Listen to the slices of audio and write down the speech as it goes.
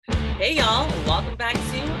Hey y'all, welcome back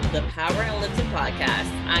to the Power and Lifting Podcast.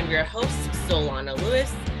 I'm your host, Solana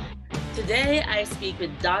Lewis. Today I speak with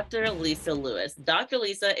Dr. Lisa Lewis. Dr.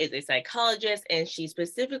 Lisa is a psychologist and she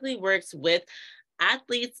specifically works with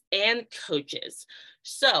athletes and coaches.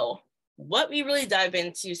 So what we really dive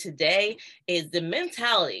into today is the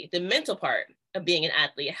mentality, the mental part of being an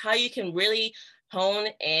athlete, how you can really hone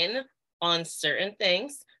in on certain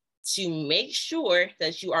things to make sure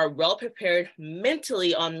that you are well prepared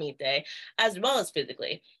mentally on meet day, as well as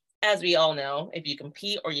physically. As we all know, if you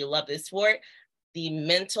compete or you love this sport, the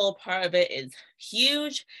mental part of it is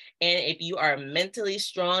huge. And if you are mentally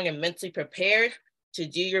strong and mentally prepared to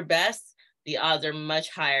do your best, the odds are much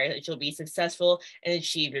higher that you'll be successful and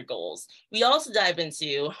achieve your goals. We also dive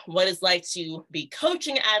into what it's like to be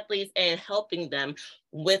coaching athletes and helping them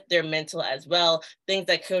with their mental as well, things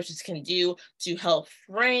that coaches can do to help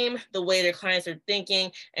frame the way their clients are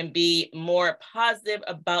thinking and be more positive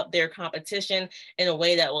about their competition in a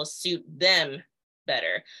way that will suit them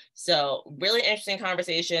better. So really interesting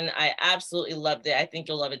conversation. I absolutely loved it. I think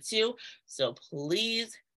you'll love it too. So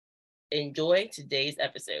please enjoy today's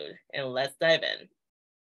episode and let's dive in.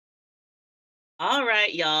 All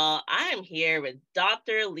right, y'all. I am here with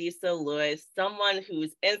Dr. Lisa Lewis, someone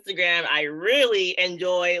whose Instagram I really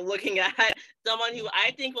enjoy looking at, someone who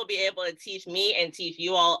I think will be able to teach me and teach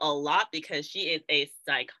you all a lot because she is a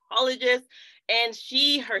psychologist and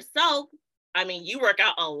she herself, I mean, you work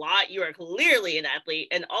out a lot. You are clearly an athlete,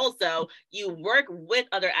 and also you work with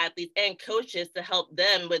other athletes and coaches to help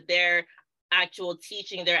them with their actual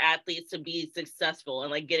teaching their athletes to be successful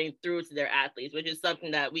and like getting through to their athletes, which is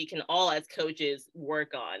something that we can all as coaches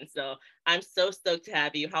work on. So I'm so stoked to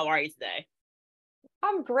have you. How are you today?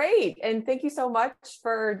 I'm great. And thank you so much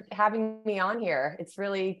for having me on here. It's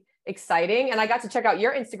really exciting. And I got to check out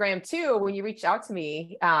your Instagram too when you reached out to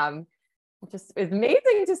me. Just it's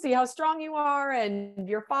amazing to see how strong you are and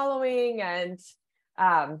your following. And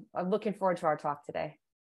I'm looking forward to our talk today.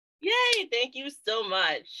 Yay, thank you so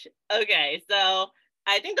much. Okay, so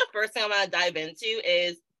I think the first thing I'm going to dive into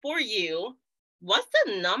is for you, what's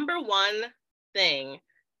the number one thing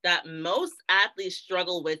that most athletes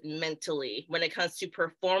struggle with mentally when it comes to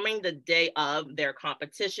performing the day of their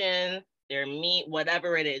competition, their meet,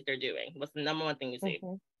 whatever it is they're doing? What's the number one thing you see?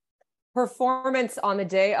 Performance on the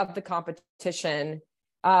day of the competition.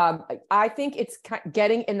 I think it's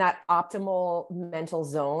getting in that optimal mental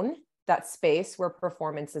zone, that space where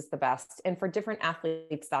performance is the best. And for different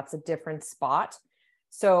athletes, that's a different spot.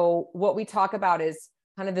 So what we talk about is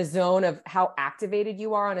kind of the zone of how activated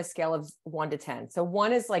you are on a scale of 1 to 10. So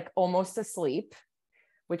 1 is like almost asleep,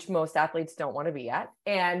 which most athletes don't want to be at.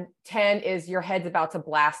 And 10 is your head's about to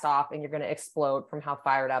blast off and you're going to explode from how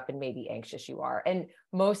fired up and maybe anxious you are. And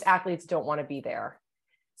most athletes don't want to be there.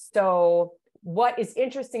 So what is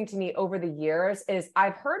interesting to me over the years is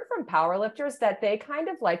I've heard from powerlifters that they kind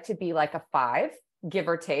of like to be like a 5, give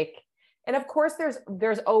or take. And of course,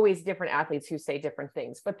 there's always different athletes who say different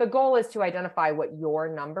things, but the goal is to identify what your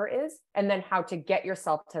number is and then how to get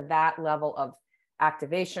yourself to that level of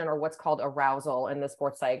activation, or what's called arousal in the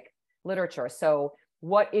sports psych literature. So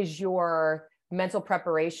what is your mental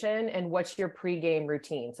preparation and what's your pregame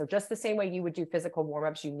routine? So just the same way you would do physical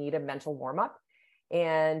warmups, you need a mental warmup.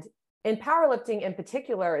 And in powerlifting in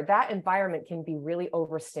particular, that environment can be really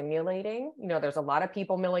overstimulating. You know, there's a lot of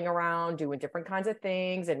people milling around doing different kinds of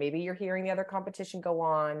things, and maybe you're hearing the other competition go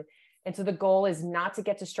on. And so the goal is not to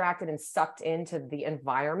get distracted and sucked into the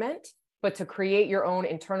environment, but to create your own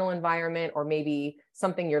internal environment, or maybe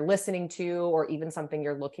something you're listening to, or even something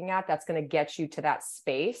you're looking at that's going to get you to that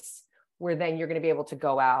space where then you're going to be able to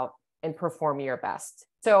go out and perform your best.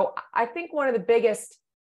 So I think one of the biggest,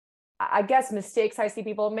 I guess, mistakes I see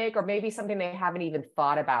people make, or maybe something they haven't even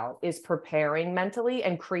thought about, is preparing mentally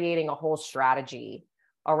and creating a whole strategy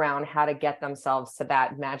around how to get themselves to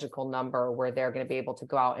that magical number where they're going to be able to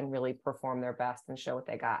go out and really perform their best and show what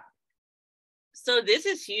they got. So this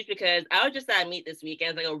is huge because I was just at a meet this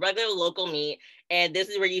weekend, like a regular local meet, and this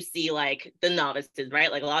is where you see like the novices, right?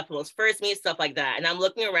 Like a lot of people's first meet, stuff like that. And I'm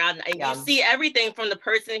looking around and you see everything from the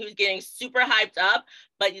person who's getting super hyped up,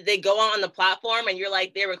 but they go on the platform and you're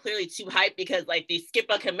like, they were clearly too hyped because like they skip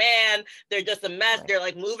a command, they're just a mess. Right. They're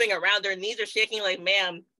like moving around, their knees are shaking like,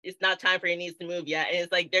 ma'am, it's not time for your knees to move yet. And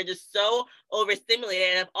it's like, they're just so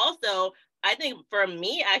overstimulated. And also, I think for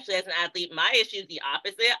me, actually, as an athlete, my issue is the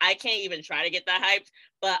opposite. I can't even try to get that hyped,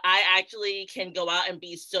 but I actually can go out and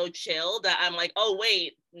be so chill that I'm like, oh,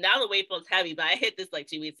 wait, now the weight feels heavy, but I hit this like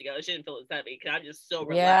 2 weeks ago. It shouldn't feel as heavy because I'm just so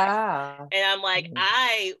relaxed. Yeah. And I'm like,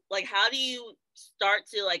 how do you start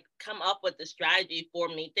to like come up with the strategy for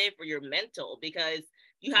meet day for your mental? Because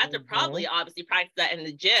you have to probably obviously practice that in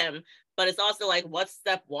the gym, but it's also like, what's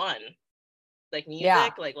step one? Like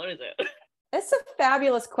music? Like, what is it? It's a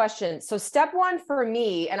fabulous question. So step one for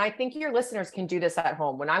me, and I think your listeners can do this at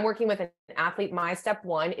home. When I'm working with an athlete, my step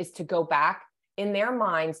one is to go back in their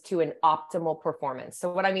minds to an optimal performance.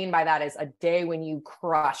 So what I mean by that is a day when you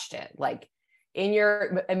crushed it, like in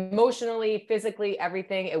your emotionally, physically,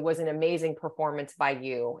 everything, it was an amazing performance by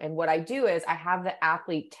you. And what I do is I have the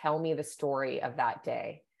athlete tell me the story of that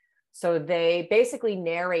day. So they basically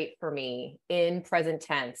narrate for me in present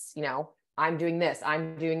tense, I'm doing this,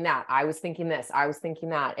 I'm doing that, I was thinking this, I was thinking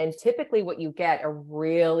that. And typically what you get are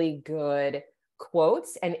really good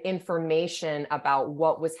quotes and information about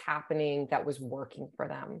what was happening that was working for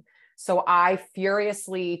them. So I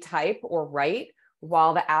furiously type or write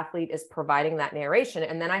while the athlete is providing that narration.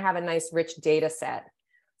 And then I have a nice rich data set.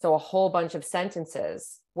 So a whole bunch of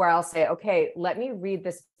sentences where I'll say, okay, let me read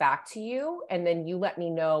this back to you. And then you let me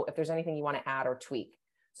know if there's anything you want to add or tweak.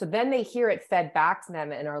 So then they hear it fed back to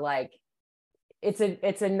them and are like, it's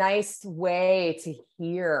a nice way to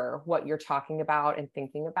hear what you're talking about and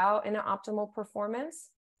thinking about in an optimal performance.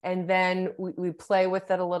 And then we play with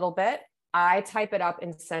it a little bit. I type it up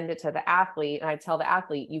and send it to the athlete. And I tell the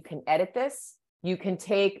athlete, you can edit this. You can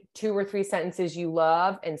take 2 or 3 sentences you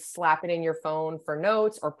love and slap it in your phone for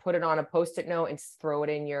notes, or put it on a Post-it note and throw it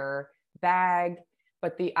in your bag.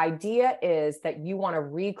 But the idea is that you want to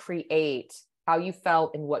recreate how you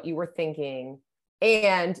felt and what you were thinking,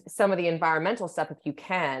 and some of the environmental stuff, if you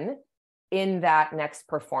can, in that next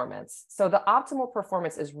performance. So the optimal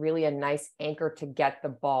performance is really a nice anchor to get the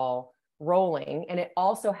ball rolling. And it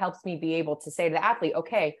also helps me be able to say to the athlete,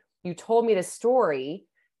 okay, you told me the story.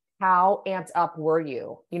 How amped up were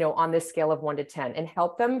you, on this scale of 1 to 10, and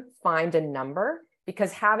help them find a number,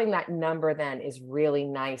 because having that number then is really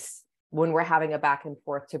nice when we're having a back and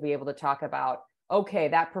forth to be able to talk about, okay,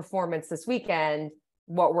 that performance this weekend,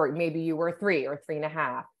 maybe you were 3 or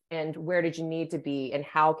 3.5, and where did you need to be, and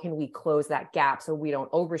how can we close that gap so we don't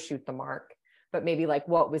overshoot the mark, but maybe like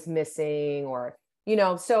what was missing, or,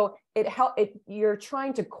 so you're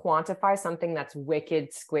trying to quantify something that's wicked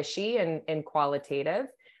squishy and qualitative,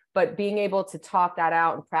 but being able to talk that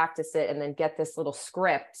out and practice it and then get this little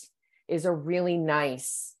script is a really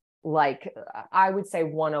nice, like, I would say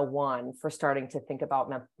 101 for starting to think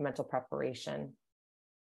about mental preparation.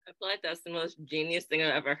 I feel like that's the most genius thing I've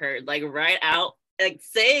ever heard. Like, write out, like,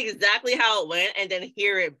 say exactly how it went and then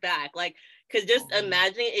hear it back. Like, because just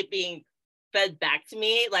imagining it being fed back to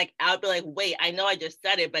me, like, I'll be like, wait, I know I just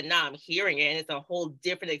said it, but now I'm hearing it and it's a whole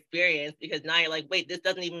different experience, because now you're like, wait, this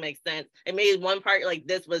doesn't even make sense. And maybe one part, like,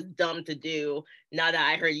 this was dumb to do now that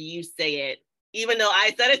I heard you say it, even though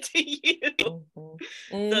I said it to you.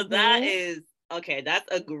 So that is, okay,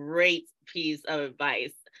 that's a great piece of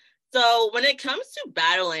advice. So when it comes to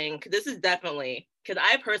battling, this is definitely, because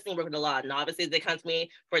I personally work with a lot of novices. They come to me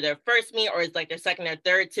for their first meet, or it's like their second or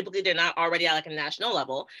third. Typically, they're not already at like a national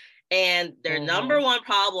level. And their number one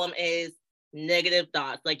problem is negative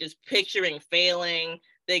thoughts, like just picturing failing.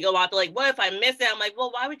 They go out to like, what if I miss it? I'm like,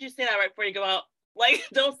 well, why would you say that right before you go out? Like,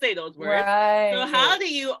 don't say those words. Right. So how do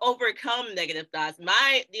you overcome negative thoughts?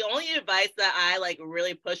 The only advice that I like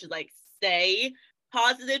really push is like, say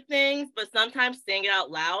positive things, but sometimes saying it out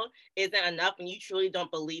loud isn't enough when you truly don't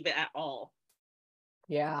believe it at all.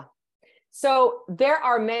 Yeah. So there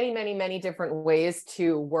are many, many, many different ways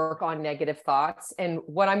to work on negative thoughts. And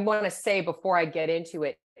what I'm going to say before I get into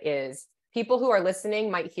it is, people who are listening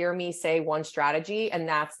might hear me say one strategy and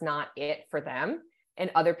that's not it for them. And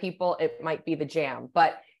other people, it might be the jam.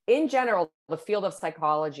 But in general, the field of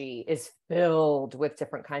psychology is filled with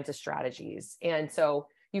different kinds of strategies. And so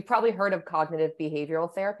you've probably heard of cognitive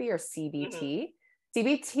behavioral therapy, or CBT.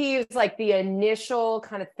 CBT is like the initial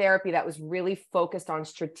kind of therapy that was really focused on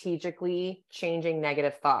strategically changing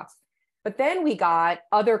negative thoughts. But then we got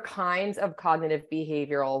other kinds of cognitive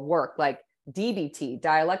behavioral work, like DBT,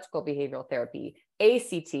 dialectical behavioral therapy,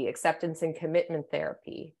 ACT, acceptance and commitment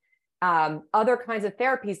therapy, other kinds of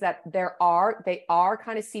therapies that they are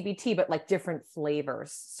kind of CBT, but like different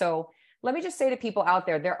flavors. So let me just say to people out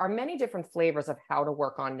there are many different flavors of how to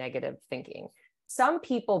work on negative thinking. Some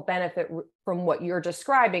people benefit from what you're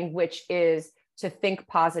describing, which is to think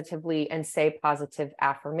positively and say positive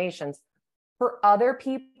affirmations. For other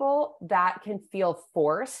people, that can feel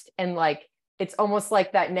forced, and like it's almost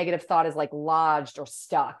like that negative thought is like lodged or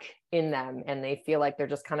stuck in them, and they feel like they're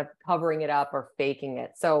just kind of covering it up or faking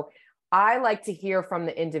it. So I like to hear from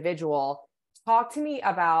the individual. Talk to me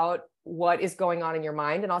about what is going on in your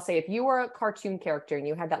mind. And I'll say, if you were a cartoon character and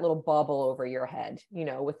you had that little bubble over your head,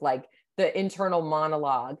 with like the internal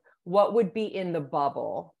monologue, what would be in the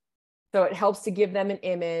bubble? So it helps to give them an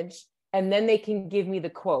image, and then they can give me the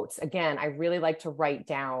quotes. Again, I really like to write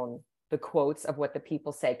down the quotes of what the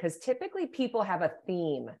people say, because typically people have a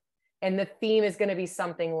theme, and the theme is going to be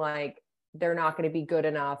something like they're not going to be good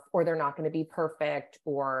enough, or they're not going to be perfect,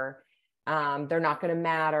 or they're not going to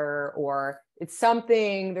matter, or it's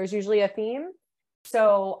something. There's usually a theme.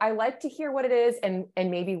 So I like to hear what it is, and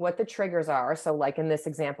maybe what the triggers are. So like in this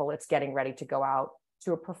example, it's getting ready to go out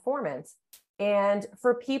to a performance. And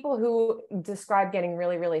for people who describe getting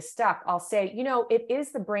really, really stuck, I'll say, it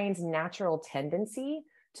is the brain's natural tendency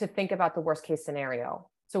to think about the worst case scenario.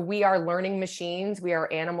 So we are learning machines. We are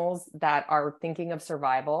animals that are thinking of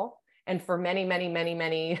survival. And for many, many, many,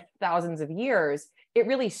 many thousands of years, it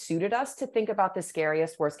really suited us to think about the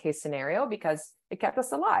scariest worst case scenario, because it kept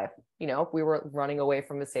us alive. If we were running away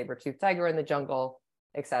from a saber-toothed tiger in the jungle,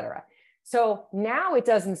 et cetera. So now it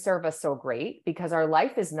doesn't serve us so great because our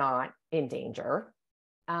life is not in danger,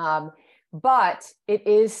 but it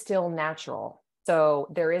is still natural. So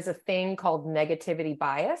there is a thing called negativity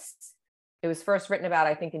bias. It was first written about,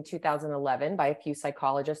 I think, in 2011 by a few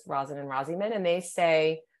psychologists, Rosen and Rosiman, and they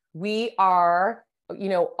say we are,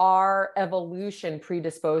 our evolution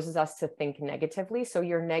predisposes us to think negatively. So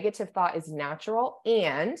your negative thought is natural.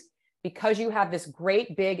 And because you have this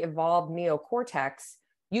great big evolved neocortex,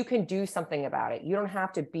 you can do something about it. You don't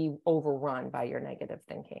have to be overrun by your negative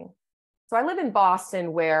thinking. So I live in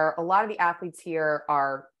Boston, where a lot of the athletes here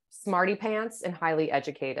are smarty pants and highly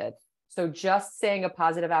educated. So just saying a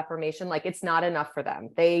positive affirmation, like, it's not enough for them.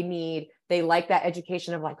 They like that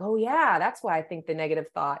education of like, oh yeah, that's why I think the negative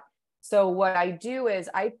thought. So what I do is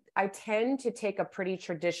I tend to take a pretty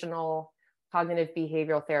traditional cognitive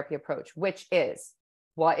behavioral therapy approach, which is,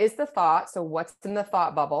 what is the thought? So what's in the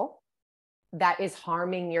thought bubble that is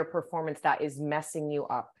harming your performance, that is messing you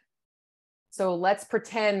up? So let's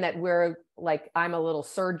pretend that I'm a little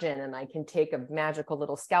surgeon and I can take a magical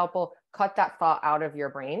little scalpel, cut that thought out of your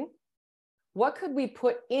brain. What could we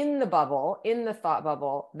put in the bubble, in the thought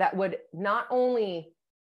bubble, that would not only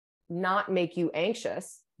not make you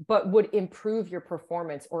anxious, but would improve your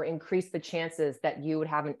performance or increase the chances that you would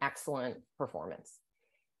have an excellent performance?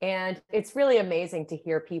 And it's really amazing to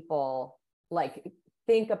hear people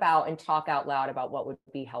think about and talk out loud about what would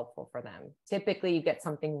be helpful for them. Typically, you get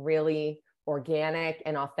something really organic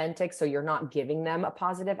and authentic. So you're not giving them a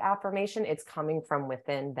positive affirmation. It's coming from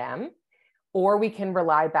within them. Or we can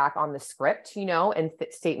rely back on the script, and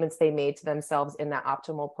statements they made to themselves in that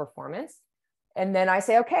optimal performance. And then I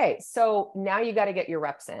say, okay, so now you got to get your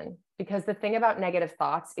reps in, because the thing about negative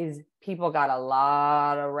thoughts is people got a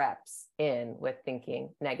lot of reps in with thinking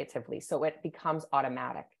negatively. So it becomes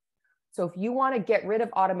automatic. So if you want to get rid of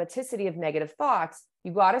automaticity of negative thoughts,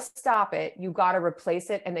 you got to stop it. You got to replace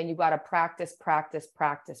it. And then you got to practice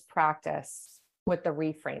what the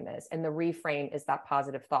reframe is. And the reframe is that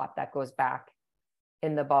positive thought that goes back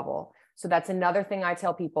in the bubble. So that's another thing I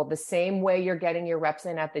tell people. The same way you're getting your reps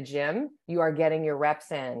in at the gym, you are getting your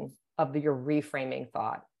reps in of your reframing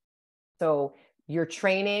thought. So your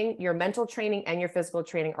training, your mental training and your physical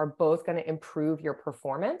training are both going to improve your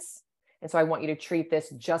performance. And so I want you to treat this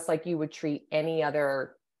just like you would treat any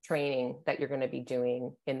other training that you're going to be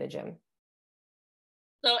doing in the gym.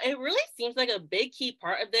 So it really seems like a big key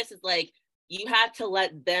part of this is you have to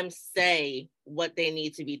let them say what they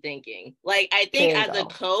need to be thinking. I think as a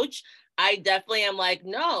coach, I definitely am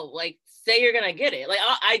no, say you're going to get it.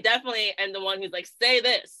 I definitely am the one who's say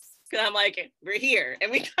this. Cause I'm we're here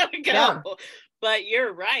and we gotta go. Yeah. But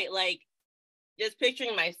you're right. Just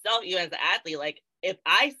picturing myself, you as an athlete, if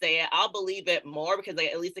I say it, I'll believe it more because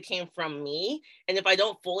at least it came from me. And if I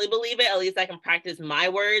don't fully believe it, at least I can practice my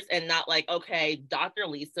words and not okay, Dr.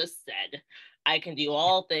 Lisa said I can do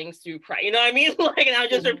all things through Christ. You know what I mean? And I'm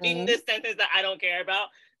just repeating this sentence that I don't care about.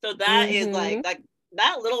 So that is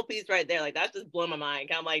that little piece right there, that's just blowing my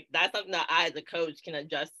mind. I'm that's something that I as a coach can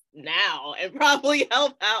adjust now and probably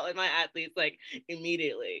help out with my athletes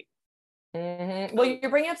immediately. Mm-hmm. Well, you're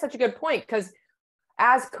bringing up such a good point, because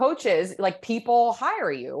as coaches, people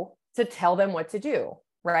hire you to tell them what to do,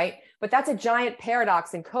 right? But that's a giant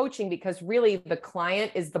paradox in coaching, because really the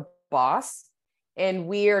client is the boss and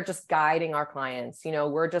we're just guiding our clients.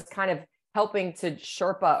 We're just kind of helping to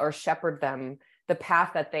Sherpa or shepherd them the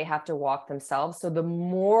path that they have to walk themselves. So the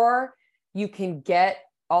more you can get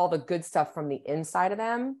all the good stuff from the inside of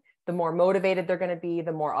them, the more motivated they're going to be,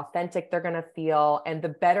 the more authentic they're going to feel, and the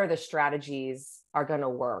better the strategies are going to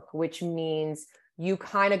work, which means you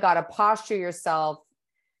kind of got to posture yourself,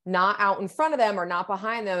 not out in front of them or not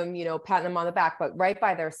behind them, patting them on the back, but right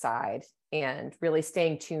by their side, and really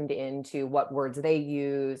staying tuned into what words they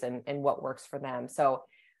use and what works for them. So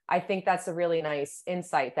I think that's a really nice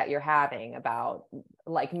insight that you're having about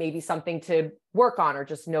like maybe something to work on or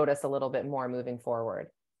just notice a little bit more moving forward.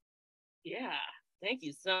 Yeah, thank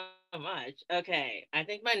you so much. Okay, I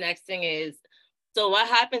think my next thing is, so what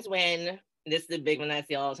happens when, this is a big one I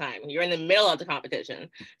see all the time, you're in the middle of the competition.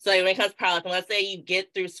 So like when it comes to powerlifting, let's say you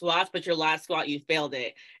get through squats, but your last squat, you failed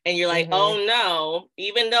it. And you're like, oh no,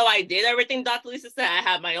 even though I did everything Dr. Lisa said, I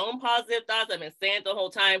have my own positive thoughts, I've been saying it the whole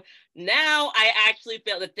time. Now I actually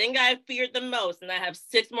failed the thing I feared the most, and I have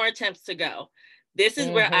 6 more attempts to go. This is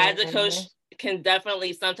where I, as a coach, can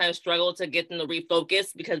definitely sometimes struggle to get them to refocus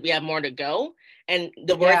because we have more to go. And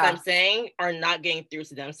the words I'm saying are not getting through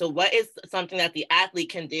to them. So what is something that the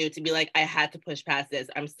athlete can do to be like, I had to push past this,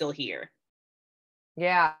 I'm still here?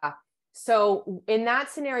 Yeah. So in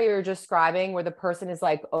that scenario you're describing where the person is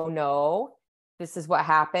like, oh no, this is what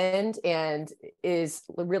happened, and is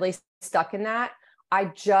really stuck in that, I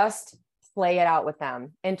just play it out with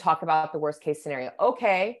them and talk about the worst case scenario.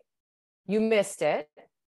 Okay, you missed it.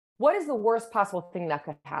 What is the worst possible thing that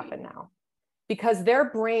could happen now? Because their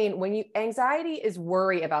brain, anxiety is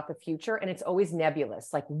worry about the future, and it's always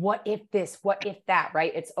nebulous. Like, what if this, what if that,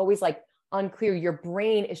 right? It's always like unclear. Your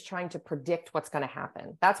brain is trying to predict what's going to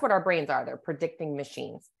happen. That's what our brains are. They're predicting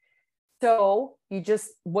machines. So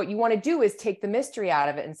what you want to do is take the mystery out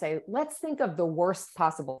of it and say, let's think of the worst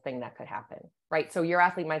possible thing that could happen, right? So your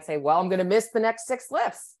athlete might say, well, I'm going to miss the next 6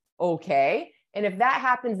 lifts. Okay. And if that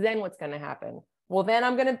happens, then what's going to happen? Well, then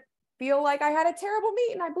I'm going to feel like I had a terrible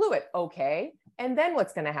meet and I blew it. Okay. And then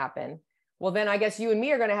what's going to happen? Well, then I guess you and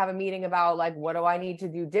me are going to have a meeting about like, what do I need to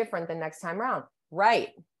do different the next time around? Right.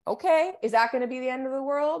 Okay. Is that going to be the end of the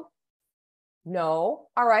world? No.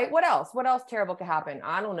 All right. What else? What else terrible could happen?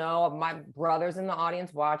 I don't know. My brother's in the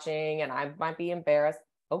audience watching and I might be embarrassed.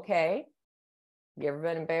 Okay. You ever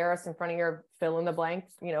been embarrassed in front of your fill in the blank,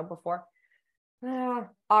 before? All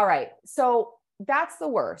right. So that's the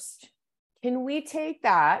worst. Can we take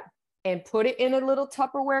that and put it in a little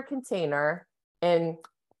Tupperware container and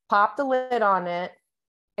pop the lid on it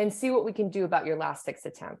and see what we can do about your last 6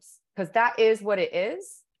 attempts? Because that is what it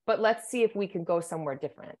is. But let's see if we can go somewhere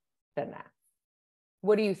different than that.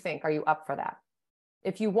 What do you think? Are you up for that?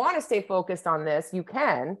 If you want to stay focused on this, you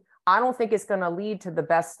can. I don't think it's going to lead to the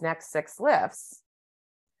best next 6 lifts.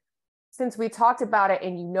 Since we talked about it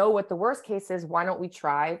and you know what the worst case is, why don't we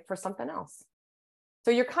try for something else? So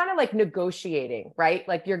you're kind of like negotiating, right?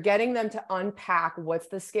 Like you're getting them to unpack what's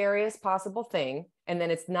the scariest possible thing. And then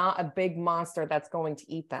it's not a big monster that's going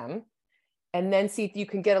to eat them. And then see if you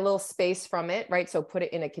can get a little space from it, right? So put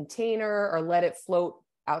it in a container or let it float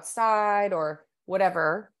outside or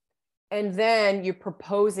whatever. And then you're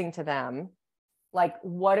proposing to them, like,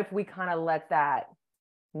 what if we kind of let that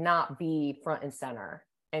not be front and center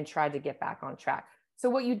and try to get back on track? So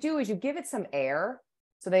what you do is you give it some air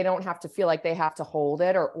so they don't have to feel like they have to hold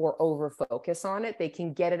it or over focus on it. They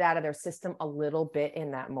can get it out of their system a little bit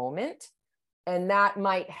in that moment. And that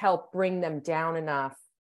might help bring them down enough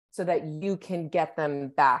so that you can get them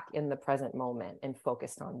back in the present moment and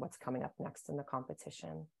focused on what's coming up next in the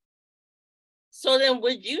competition. So then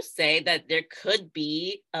would you say that there could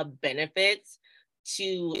be a benefit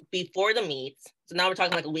to before the meets? So now we're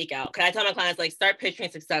talking like a week out. Can I tell my clients like start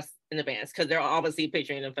picturing success in advance? Because they're obviously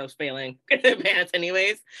picturing themselves failing in advance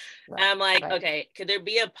anyways. Right, and I'm like, okay, could there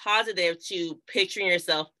be a positive to picturing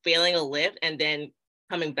yourself failing a lift and then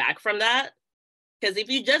coming back from that? Because if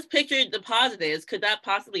you just pictured the positives, could that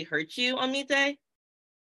possibly hurt you on meet day?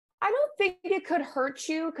 I don't think it could hurt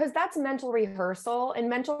you because that's mental rehearsal, and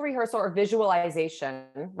mental rehearsal or visualization,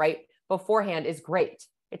 right, beforehand is great.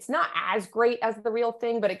 It's not as great as the real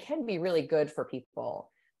thing, but it can be really good for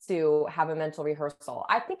people to have a mental rehearsal.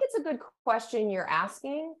 I think it's a good question you're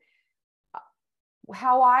asking.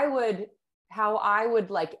 How I would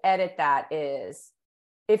like edit that is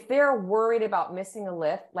if they're worried about missing a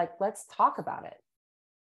lift, like, let's talk about it.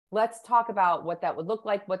 Let's talk about what that would look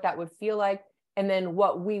like, what that would feel like, and then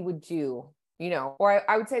what we would do, or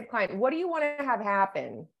I would say to the client, what do you want to have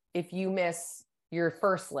happen if you miss your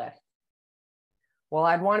first lift? Well,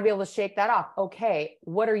 I'd want to be able to shake that off. Okay,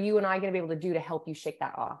 what are you and I going to be able to do to help you shake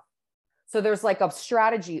that off? So there's like a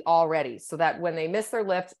strategy already so that when they miss their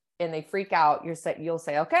lift and they freak out, you'll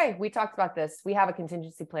say, okay, we talked about this. We have a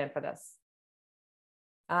contingency plan for this.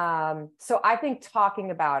 So I think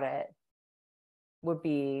talking about it would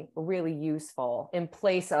be really useful in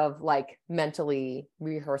place of like mentally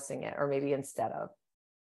rehearsing it, or maybe instead of.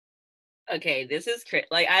 Okay, this is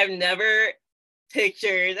like I've never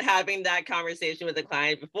pictured having that conversation with a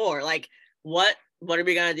client before. Like, what are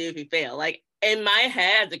we gonna do if you fail? Like in my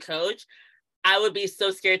head as a coach, I would be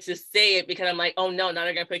so scared to say it because I'm like, oh no, now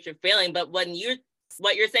they're gonna picture failing. But when you're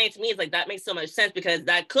what you're saying to me is like, that makes so much sense because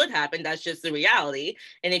that could happen. That's just the reality.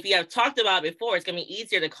 And if you have talked about it before, it's going to be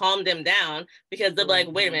easier to calm them down because they're like,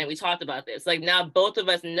 wait a minute, we talked about this. Like now both of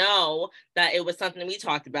us know that it was something we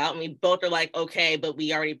talked about and we both are like, okay, but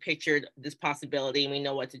we already pictured this possibility and we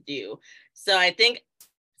know what to do. So I think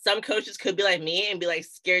some coaches could be like me and be like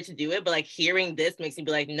scared to do it. But like hearing this makes me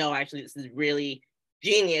be like, no, actually, this is really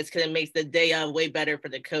genius because it makes the day of way better for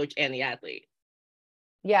the coach and the athlete.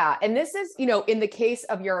 Yeah. And this is, in the case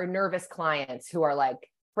of your nervous clients who are like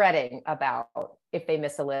fretting about if they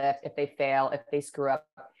miss a lift, if they fail, if they screw up,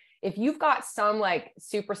 if you've got some like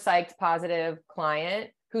super psyched positive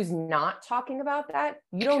client who's not talking about that,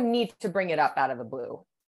 you don't need to bring it up out of the blue.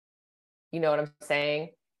 You know what I'm saying?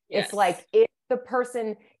 Yes. It's like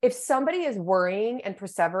if somebody is worrying and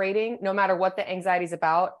perseverating, no matter what the anxiety is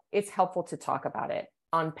about, it's helpful to talk about it,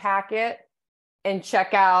 unpack it, and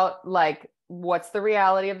check out like, what's the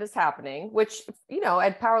reality of this happening, which,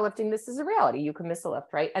 at powerlifting, this is a reality. You can miss a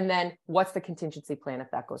lift, right? And then what's the contingency plan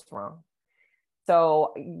if that goes wrong?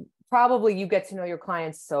 So probably you get to know your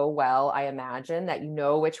clients so well, I imagine, that you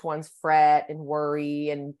know which ones fret and worry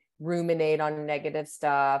and ruminate on negative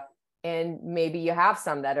stuff. And maybe you have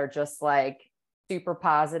some that are just like super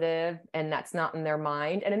positive and that's not in their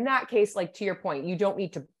mind. And in that case, like to your point, you don't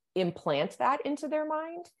need to implant that into their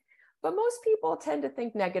mind. But most people tend to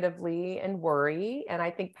think negatively and worry. And I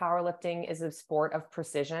think powerlifting is a sport of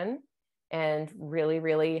precision and really,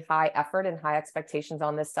 really high effort and high expectations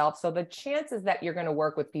on this self. So the chances that you're going to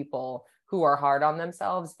work with people who are hard on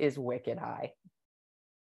themselves is wicked high.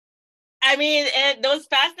 I mean, and the most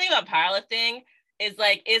fascinating about powerlifting is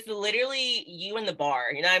like, it's literally you in the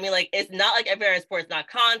bar. You know what I mean? Like, it's not like every other sport, it's not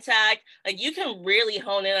contact. Like, you can really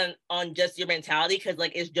hone in on just your mentality because,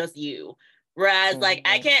 like, it's just you. Whereas, like,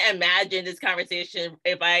 I can't imagine this conversation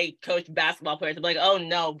if I coach basketball players. I'm like, oh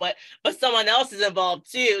no, but someone else is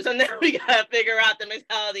involved too. So now we gotta figure out the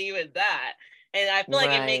mentality with that. And I feel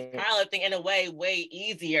like it makes powerlifting in a way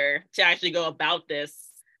easier to actually go about this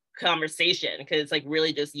conversation because it's like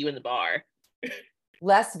really just you in the bar.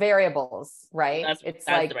 Less variables, right? It's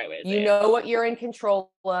like, the right way you know what you're in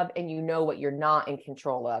control of and you know what you're not in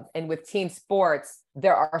control of. And with team sports,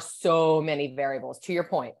 there are so many variables, to your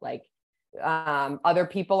point, like other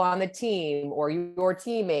people on the team or your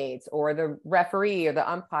teammates or the referee or the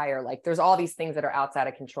umpire. Like there's all these things that are outside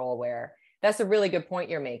of control, where that's a really good point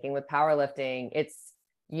you're making. With powerlifting, it's,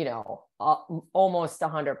 almost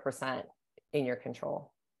 100% in your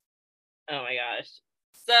control. Oh my gosh.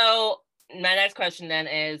 So my next question then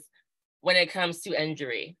is, when it comes to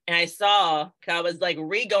injury, and I was like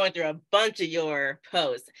going through a bunch of your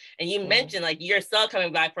posts, and you mentioned like you're still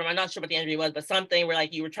coming back from, I'm not sure what the injury was, but something where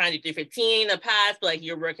like you were trying to do 315 in the past, but like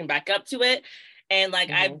you're working back up to it. And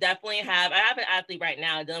like, I have an athlete right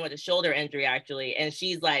now dealing with a shoulder injury actually. And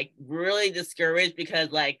she's like really discouraged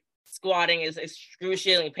because like squatting is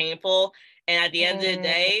excruciatingly painful. And at the end of the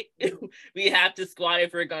day, we have to squat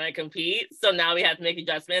if we're going to compete. So now we have to make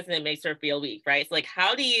adjustments and it makes her feel weak, right? So like,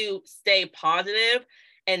 how do you stay positive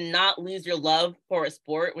and not lose your love for a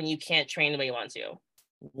sport when you can't train the way you want to?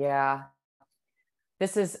 Yeah.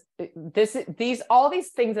 All these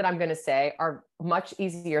things that I'm going to say are much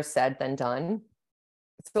easier said than done.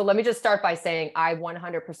 So let me just start by saying I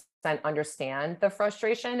 100% understand the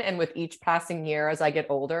frustration. And with each passing year, as I get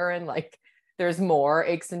older and like, there's more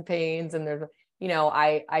aches and pains and there's,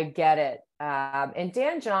 I get it. And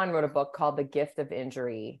Dan John wrote a book called The Gift of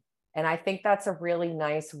Injury. And I think that's a really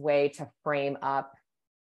nice way to frame up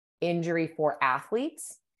injury for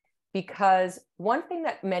athletes, because one thing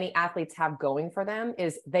that many athletes have going for them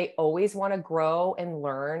is they always want to grow and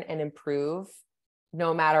learn and improve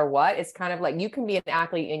no matter what. It's kind of like you can be an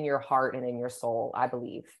athlete in your heart and in your soul, I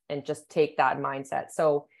believe, and just take that mindset.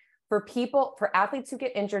 So for athletes who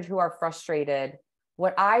get injured, who are frustrated,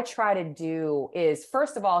 what I try to do is,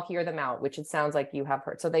 first of all, hear them out, which it sounds like you have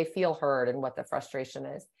heard. So they feel heard and what the frustration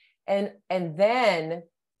is. And then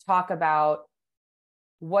talk about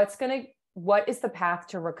what is the path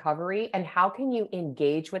to recovery and how can you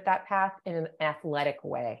engage with that path in an athletic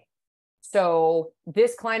way? So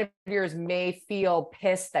this client of yours may feel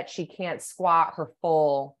pissed that she can't squat her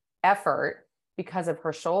full effort because of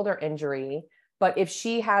her shoulder injury. But if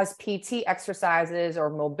she has PT exercises or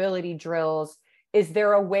mobility drills, is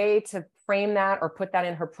there a way to frame that or put that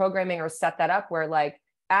in her programming or set that up where, like,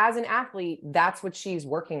 as an athlete, that's what she's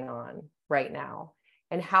working on right now?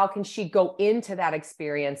 And how can she go into that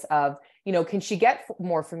experience of, can she get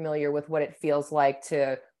more familiar with what it feels like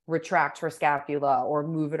to retract her scapula or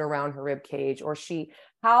move it around her rib cage? Or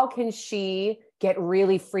how can she get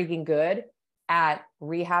really freaking good at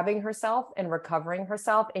rehabbing herself and recovering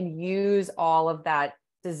herself and use all of that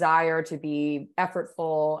desire to be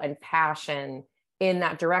effortful and passion in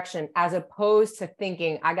that direction, as opposed to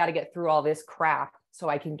thinking, I got to get through all this crap so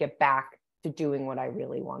I can get back to doing what I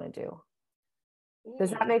really want to do.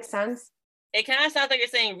 Does that make sense? It kind of sounds like you're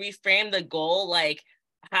saying reframe the goal. Like,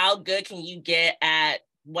 how good can you get at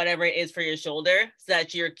whatever it is for your shoulder so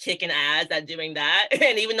that you're kicking ass at doing that?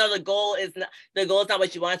 And even though the goal is not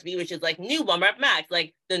what you want it to be, which is like new 1 rep max,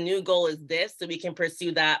 like the new goal is this, so we can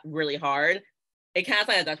pursue that really hard. It kind of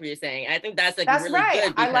sounds like that's what you're saying. I think that's like really right.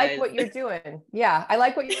 good. Because... I like what you're doing. Yeah, I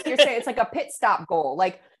like what you're saying. It's like a pit stop goal.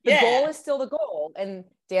 Like the goal is still the goal. And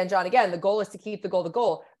Dan John, again, the goal is to keep the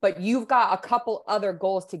goal, but you've got a couple other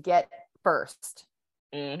goals to get first.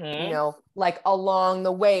 Mm-hmm. You know, like along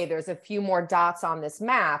the way, there's a few more dots on this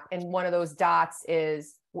map. And one of those dots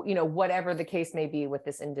is, you know, whatever the case may be with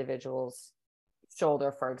this individual's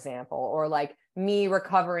shoulder, for example, or like me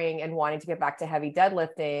recovering and wanting to get back to heavy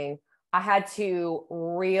deadlifting. I had to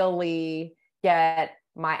really get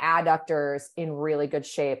my adductors in really good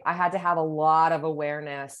shape. I had to have a lot of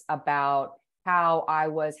awareness about how I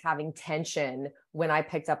was having tension when I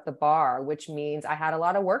picked up the bar, which means I had a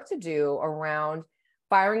lot of work to do around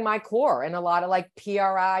firing my core and a lot of like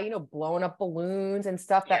PRI, you know, blowing up balloons and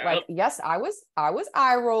stuff that like, yes, I was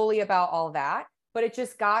eye rolly about all that, but it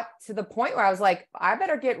just got to the point where I was like, I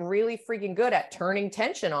better get really freaking good at turning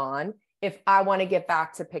tension on if I want to get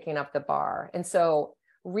back to picking up the bar. And so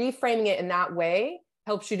reframing it in that way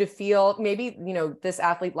helps you to feel, maybe, you know, this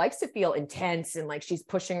athlete likes to feel intense and like she's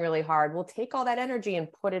pushing really hard. We'll take all that energy and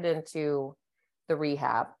put it into the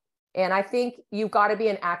rehab. And I think you've got to be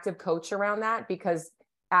an active coach around that, because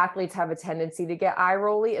athletes have a tendency to get eye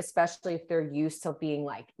rolly, especially if they're used to being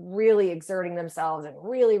like really exerting themselves and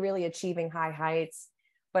really, really achieving high heights.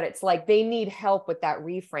 But it's like they need help with that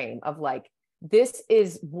reframe of like, this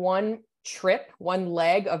is one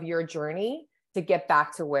leg of your journey to get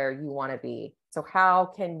back to where you want to be. So how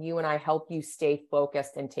can you and I help you stay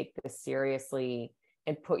focused and take this seriously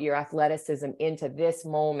and put your athleticism into this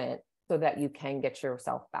moment so that you can get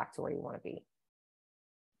yourself back to where you want to be?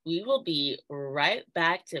 We will be right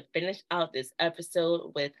back to finish out this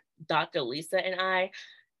episode with Dr. Lisa and I.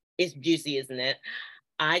 It's juicy, isn't it?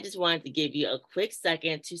 I just wanted to give you a quick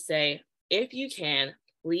second to say, if you can,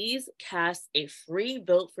 please cast a free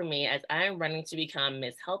vote for me, as I am running to become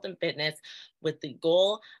Miss Health and Fitness with the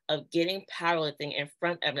goal of getting powerlifting in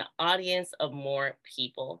front of an audience of more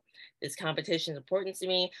people. This competition is important to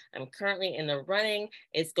me. I'm currently in the running.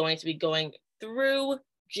 It's going to be going through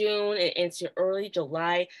June and into early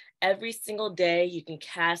July. Every single day, you can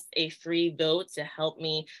cast a free vote to help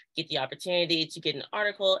me get the opportunity to get an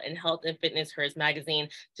article in Health and Fitness Hers magazine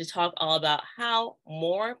to talk all about how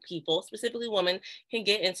more people, specifically women, can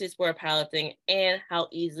get into sport powerlifting and how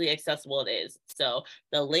easily accessible it is. So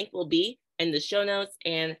the link will be in the show notes,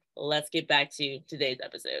 and let's get back to today's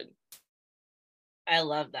episode. I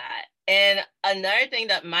love that. And another thing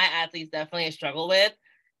that my athletes definitely struggle with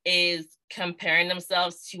is comparing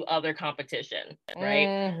themselves to other competition, right?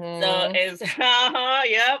 Mm-hmm. So it's,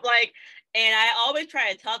 yep, like, and I always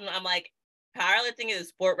try to tell them, I'm like, powerlifting is a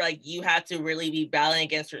sport where like you have to really be battling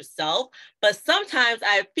against yourself. But sometimes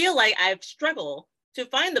I feel like I've struggled to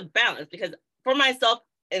find the balance, because for myself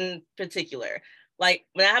in particular, like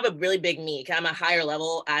when I have a really big meet, I'm a higher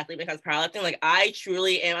level athlete because powerlifting, like I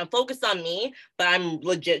truly am, I'm focused on me, but I'm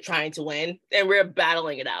legit trying to win and we're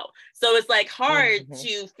battling it out. So it's like hard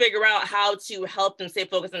to figure out how to help them stay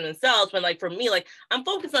focused on themselves. But like for me, like I'm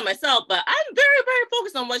focused on myself, but I'm very, very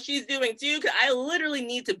focused on what she's doing too, because I literally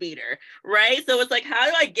need to beat her, right? So it's like, how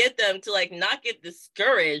do I get them to like not get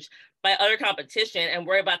discouraged by other competition and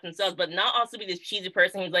worry about themselves, but not also be this cheesy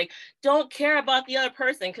person who's like, don't care about the other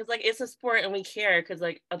person, because like it's a sport and we care because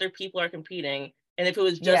like other people are competing. And if it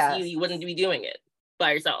was just you, you wouldn't be doing it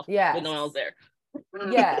by yourself with no one else there.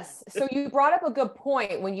 Yes. So you brought up a good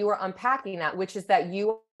point when you were unpacking that, which is that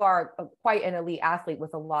you are quite an elite athlete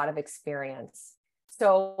with a lot of experience.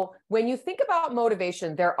 So when you think about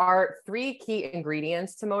motivation, there are 3 key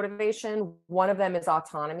ingredients to motivation. One of them is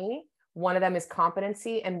autonomy, one of them is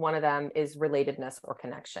competency, and one of them is relatedness or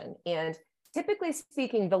connection. And typically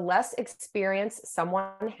speaking, the less experience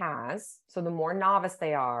someone has, so the more novice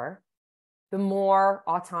they are, the more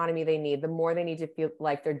autonomy they need, the more they need to feel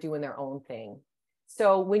like they're doing their own thing.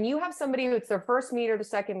 So when you have somebody who it's their first meet or the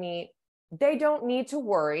second meet, they don't need to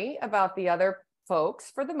worry about the other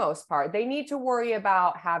folks for the most part. They need to worry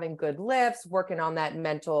about having good lifts, working on that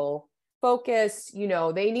mental focus. You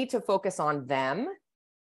know, they need to focus on them.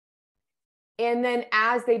 And then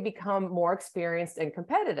as they become more experienced and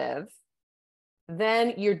competitive,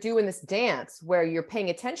 then you're doing this dance where you're paying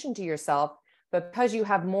attention to yourself, but because you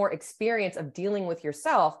have more experience of dealing with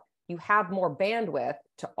yourself, you have more bandwidth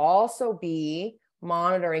to also be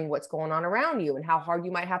monitoring what's going on around you and how hard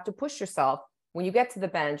you might have to push yourself when you get to the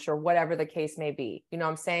bench or whatever the case may be. You know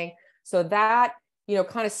what I'm saying? So that,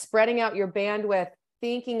 kind of spreading out your bandwidth,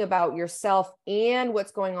 thinking about yourself and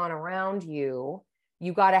what's going on around you,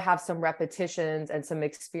 you got to have some repetitions and some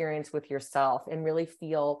experience with yourself and really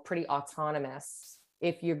feel pretty autonomous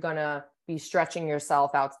if you're going to be stretching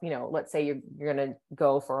yourself out. Let's say you're going to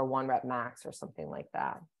go for a 1 rep max or something like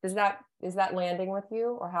that. Is that landing with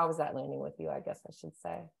you, or how is that landing with you? I guess I should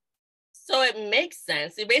say. So it makes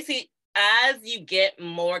sense. So basically, as you get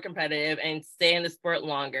more competitive and stay in the sport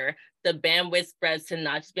longer, the bandwidth spreads to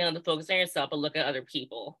not just being able to focus on yourself, but look at other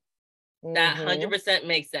people. That 100%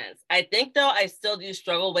 makes sense. I think, though, I still do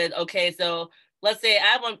struggle with, okay, so let's say I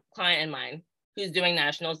have one client in mind who's doing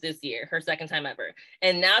nationals this year, her second time ever.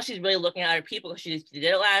 And now she's really looking at other people. She did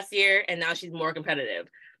it last year, and now she's more competitive.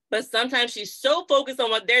 But sometimes she's so focused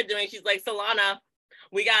on what they're doing. She's like, Solana,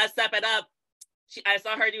 we got to step it up. I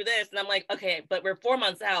saw her do this. And I'm like, okay, but we're 4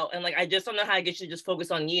 months out. And like, I just don't know how to get you to just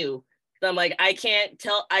focus on you. So I'm like, I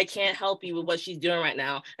can't help you with what she's doing right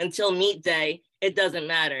now until meet day. It doesn't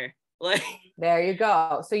matter. Like, there you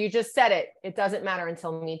go. So you just said it. It doesn't matter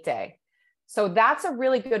until meet day. So that's a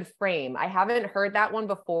really good frame. I haven't heard that one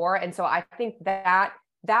before. And so I think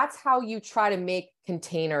that's how you try to make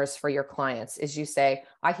containers for your clients, is you say,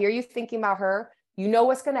 I hear you thinking about her.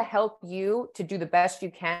 What's going to help you to do the best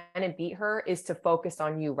you can and beat her is to focus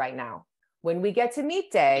on you right now. When we get to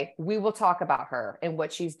meet day, we will talk about her and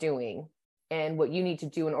what she's doing and what you need to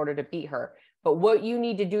do in order to beat her. But what you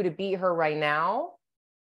need to do to beat her right now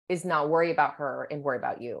is not worry about her and worry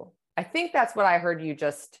about you. I think that's what I heard you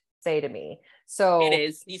just say to me. So it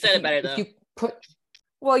is. You said it better though.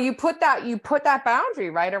 You put that boundary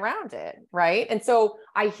right around it, right? And so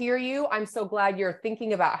I hear you. I'm so glad you're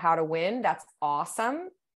thinking about how to win. That's awesome.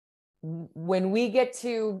 When we get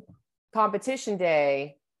to competition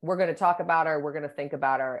day, we're going to talk about her, we're going to think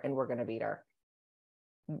about her, and we're going to beat her.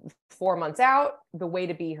 4 months out, the way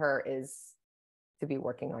to beat her is to be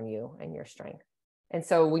working on you and your strength. And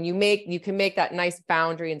so when you can make that nice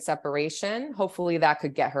boundary and separation, hopefully that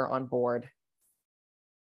could get her on board.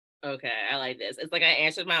 Okay, I like this. It's like I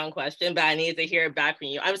answered my own question, but I need to hear it back from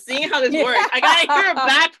you. I'm seeing how this works. I gotta hear it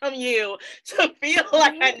back from you to feel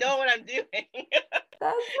like I know what I'm doing.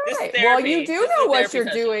 That's right. Well, you do know what you're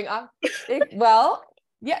doing.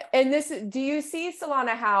 Yeah. And do you see,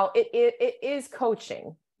 Solana, how it is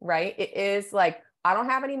coaching, right? It is like, I don't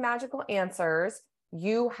have any magical answers.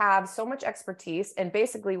 You have so much expertise. And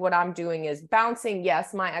basically what I'm doing is bouncing,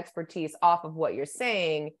 yes, my expertise off of what you're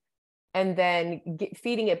saying, and then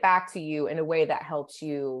feeding it back to you in a way that helps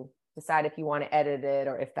you decide if you want to edit it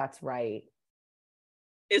or if that's right.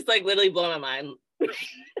 It's like literally blowing my mind.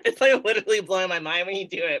 It's like literally blowing my mind when you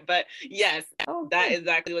do it. But yes, that is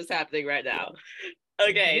exactly what's happening right now.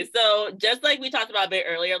 Okay, so just like we talked about a bit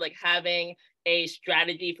earlier, like having a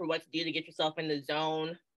strategy for what to do to get yourself in the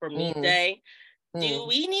zone for meet day, do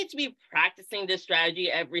we need to be practicing this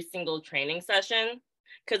strategy every single training session?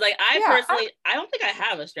 Because like I don't think I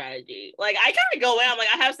have a strategy. Like I kind of go in, I'm like,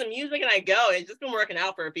 I have some music and I go. It's just been working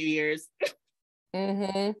out for a few years.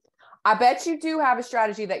 I bet you do have a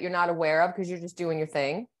strategy that you're not aware of because you're just doing your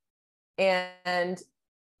thing. And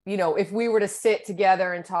if we were to sit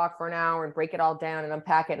together and talk for an hour and break it all down and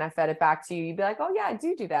unpack it and I fed it back to you, you'd be like, oh yeah, I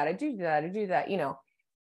do that. I do that.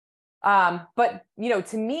 But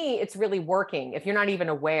to me, it's really working if you're not even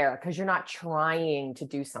aware, because you're not trying to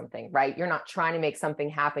do something, right? You're not trying to make something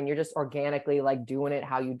happen. You're just organically like doing it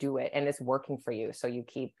how you do it, and it's working for you. So you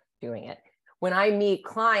keep doing it. When I meet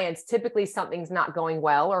clients, typically something's not going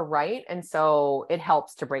well or right. And so it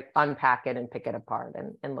helps to unpack it and pick it apart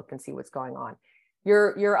and look and see what's going on.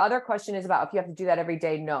 Your other question is about if you have to do that every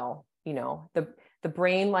day. No, the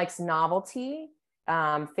brain likes novelty,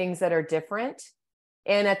 things that are different.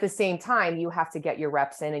 And at the same time, you have to get your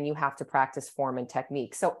reps in and you have to practice form and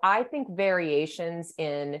technique. So I think variations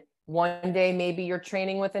in one day, maybe you're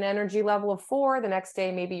training with an energy level of 4. The next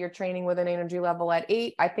day, maybe you're training with an energy level at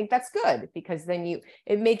 8. I think that's good, because then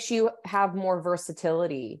it makes you have more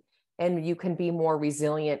versatility and you can be more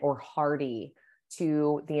resilient or hardy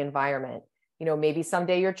to the environment. Maybe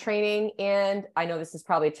someday you're training, and I know this is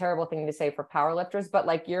probably a terrible thing to say for powerlifters, but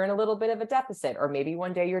like you're in a little bit of a deficit, or maybe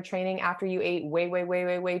one day you're training after you ate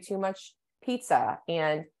way too much pizza.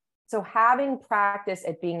 And so having practice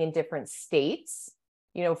at being in different states,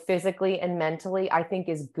 physically and mentally, I think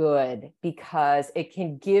is good, because it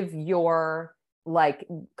can give your like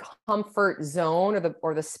comfort zone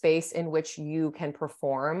or the space in which you can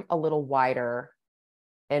perform a little wider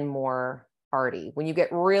and more hardy. When you get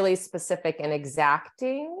really specific and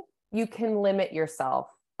exacting, you can limit yourself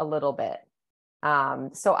a little bit.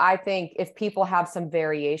 So I think if people have some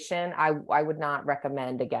variation, I would not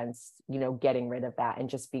recommend against, getting rid of that and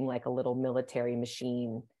just being like a little military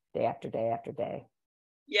machine day after day after day.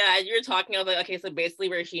 Yeah, you were talking, I was like, okay, so basically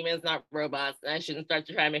we're humans, not robots, and I shouldn't start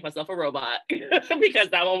to try and make myself a robot because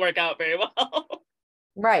that won't work out very well.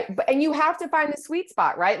 Right. And you have to find the sweet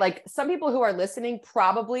spot, right? Like some people who are listening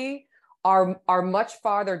probably are much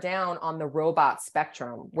farther down on the robot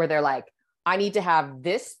spectrum where they're like, I need to have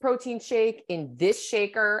this protein shake in this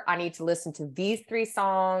shaker. I need to listen to these 3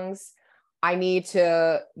 songs. I need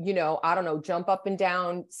to, I don't know, jump up and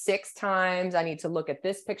down 6 times. I need to look at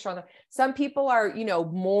this picture on the. Some people are,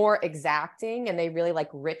 more exacting and they really like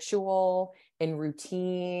ritual and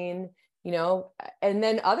routine, and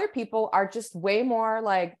then other people are just way more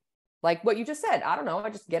like what you just said. I don't know. I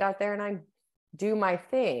just get out there and I do my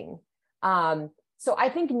thing. So I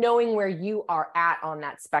think knowing where you are at on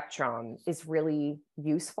that spectrum is really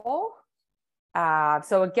useful.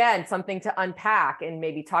 So again, something to unpack and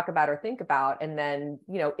maybe talk about or think about. And then,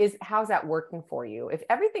 how's that working for you? If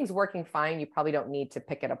everything's working fine, you probably don't need to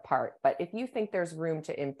pick it apart. But if you think there's room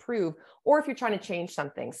to improve, or if you're trying to change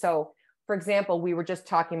something. So for example, we were just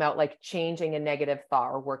talking about like changing a negative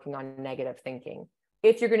thought or working on negative thinking.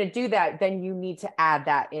 If you're going to do that, then you need to add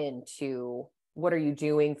that into what are you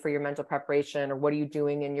doing for your mental preparation, or what are you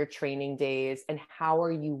doing in your training days, and how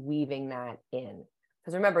are you weaving that in?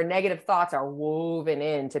 Because remember, negative thoughts are woven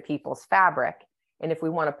into people's fabric. And if we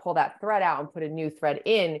want to pull that thread out and put a new thread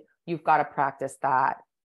in, you've got to practice that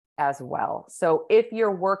as well. So if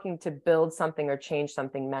you're working to build something or change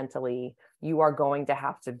something mentally, you are going to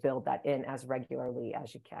have to build that in as regularly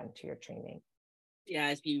as you can to your training. Yeah,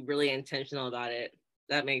 just be really intentional about it.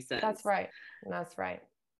 That makes sense. That's right. That's right.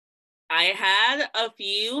 I had a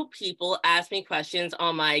few people ask me questions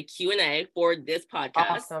on my Q&A for this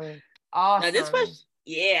podcast. Awesome. Now, this was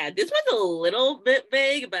a little bit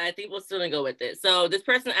vague, but I think we'll still go with it. So this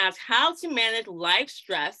person asked how to manage life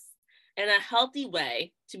stress in a healthy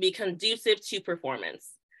way to be conducive to performance,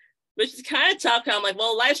 which is kind of tough. I'm like,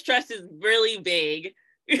 well, life stress is really vague,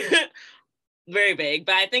 very vague,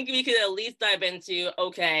 but I think we could at least dive into,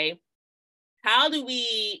 okay, how do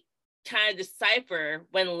we kind of decipher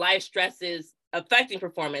when life stress is affecting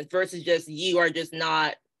performance versus just you are just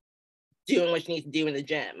not doing what you need to do in the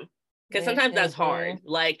gym? Because sometimes that's hard.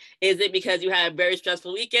 Like, is it because you had a very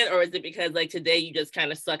stressful weekend, or is it because like today you just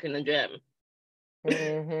kind of suck in the gym?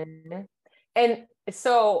 And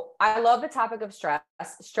so I love the topic of stress.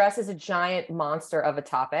 Stress is a giant monster of a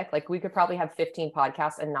topic. Like we could probably have 15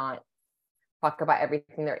 podcasts and not talk about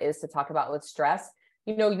everything there is to talk about with stress.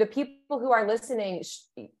 The people who are listening,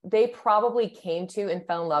 they probably came to and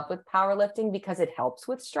fell in love with powerlifting because it helps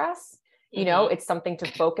with stress. It's something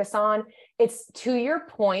to focus on. It's, to your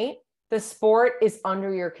point, the sport is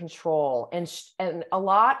under your control. And a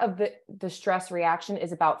lot of the stress reaction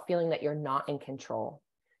is about feeling that you're not in control.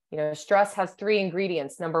 Stress has 3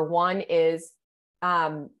 ingredients. Number 1 is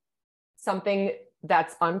something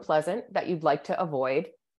that's unpleasant that you'd like to avoid.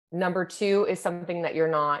 Number 2 is something that you're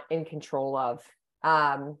not in control of.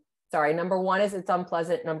 Number 1 is it's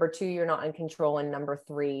unpleasant. Number 2, you're not in control. And number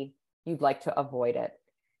 3, you'd like to avoid it.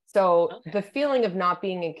 So the feeling of not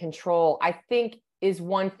being in control, I think, is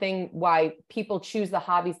one thing why people choose the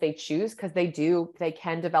hobbies they choose, because they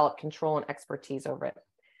can develop control and expertise over it.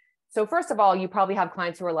 So first of all, you probably have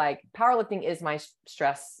clients who are like, powerlifting is my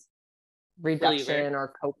stress reduction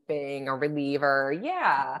or coping or reliever.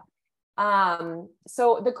 Yeah.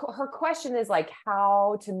 So her question is like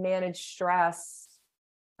how to manage stress.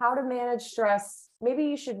 Maybe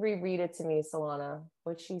you should reread it to me, Solana,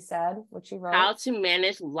 what she wrote. How to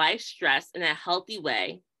manage life stress in a healthy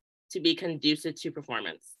way to be conducive to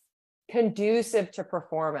performance. Conducive to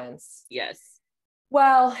performance. Yes.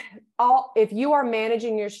 Well, if you are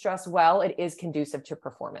managing your stress well, it is conducive to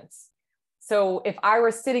performance. So if I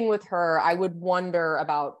were sitting with her, I would wonder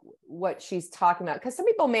about what she's talking about. Because some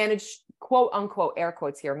people manage, quote unquote, air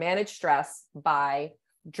quotes here, manage stress by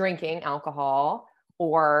drinking alcohol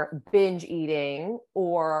or binge eating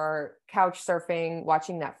or couch surfing,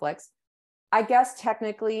 watching Netflix. I guess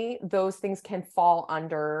technically those things can fall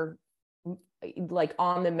under like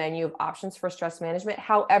on the menu of options for stress management.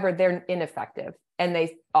 However, they're ineffective and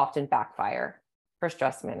they often backfire for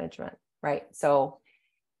stress management, right? So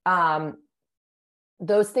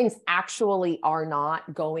those things actually are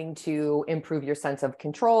not going to improve your sense of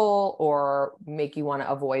control or make you want to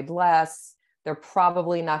avoid less. They're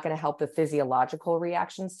probably not going to help the physiological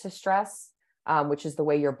reactions to stress, which is the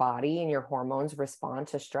way your body and your hormones respond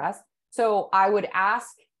to stress. So I would ask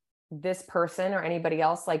this person or anybody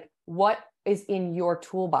else, like, what is in your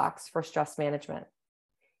toolbox for stress management?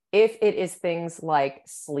 If it is things like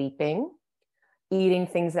sleeping, eating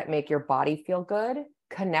things that make your body feel good,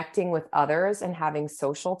 connecting with others and having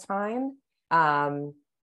social time,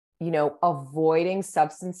 avoiding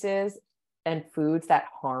substances and foods that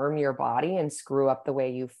harm your body and screw up the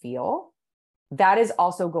way you feel, that is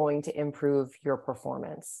also going to improve your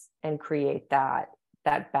performance and create that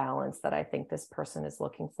balance that I think this person is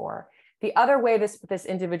looking for. The other way this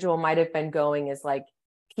individual might have been going is like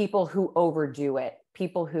people who overdo it,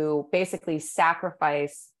 people who basically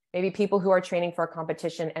sacrifice, maybe people who are training for a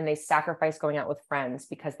competition and they sacrifice going out with friends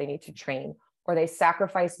because they need to train, or they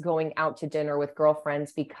sacrifice going out to dinner with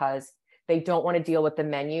girlfriends because they don't want to deal with the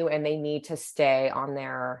menu and they need to stay on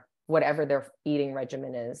their whatever their eating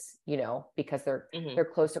regimen is, because they're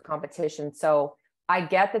close to competition. So I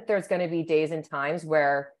get that there's going to be days and times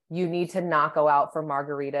where you need to not go out for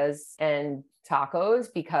margaritas and tacos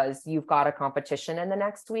because you've got a competition in the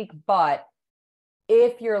next week. But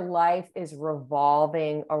if your life is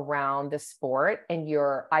revolving around the sport and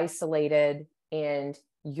you're isolated and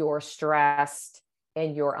you're stressed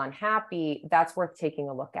and you're unhappy, that's worth taking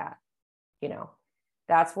a look at.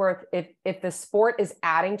 That's worth, if the sport is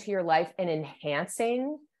adding to your life and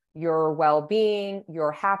enhancing your well-being,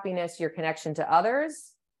 your happiness, your connection to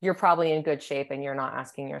others, you're probably in good shape and you're not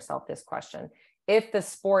asking yourself this question. If the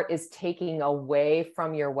sport is taking away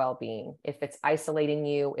from your well-being, if it's isolating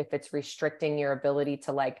you, if it's restricting your ability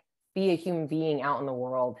to like be a human being out in the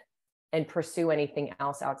world and pursue anything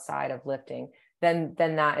else outside of lifting, then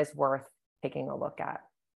that is worth taking a look at.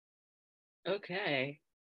 Okay.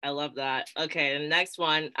 I love that. Okay. The next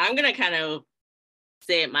one, I'm going to kind of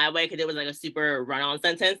say it my way because it was like a super run-on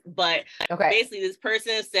sentence, but basically this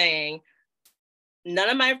person is saying, none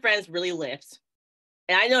of my friends really lift.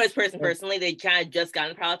 And I know this person personally, they kind of just got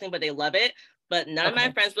into powerlifting, but they love it. But none of my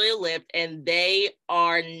friends really lift, and they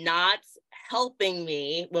are not helping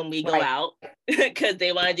me when we go out because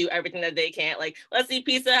they want to do everything that they can. Like, let's eat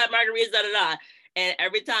pizza, have margaritas, da-da-da. And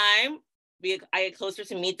every time I get closer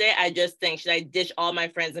to meet day, I just think, should I ditch all my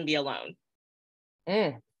friends and be alone?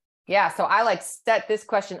 Yeah. So I like set this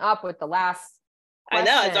question up with the last question.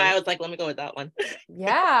 I know. So I was like, let me go with that one.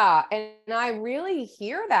 Yeah. And I really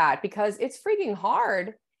hear that because it's freaking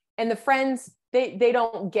hard. And the friends, they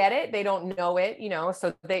don't get it. They don't know it,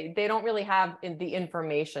 so they don't really have the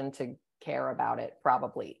information to care about it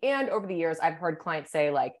probably. And over the years, I've heard clients say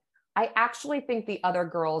like, I actually think the other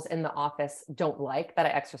girls in the office don't like that I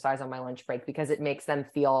exercise on my lunch break because it makes them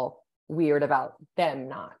feel weird about them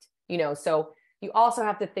not, so you also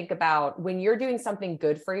have to think about when you're doing something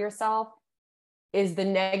good for yourself, is the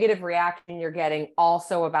negative reaction you're getting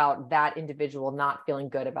also about that individual not feeling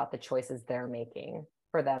good about the choices they're making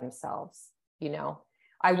for themselves?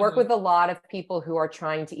 I work with a lot of people who are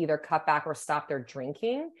trying to either cut back or stop their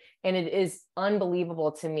drinking. And it is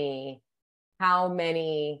unbelievable to me how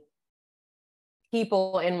many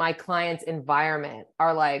people in my client's environment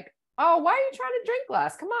are like, oh, why are you trying to drink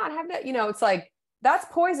less? Come on, have that. It's like, that's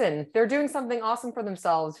poison. They're doing something awesome for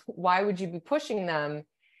themselves. Why would you be pushing them?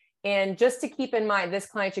 And just to keep in mind, this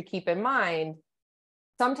client should keep in mind,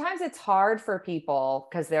 sometimes it's hard for people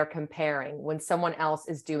because they're comparing when someone else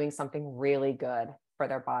is doing something really good for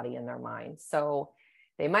their body and their mind. So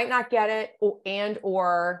they might not get it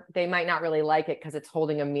or they might not really like it because it's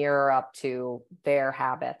holding a mirror up to their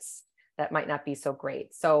habits that might not be so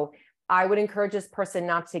great. So I would encourage this person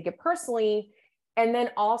not to take it personally. And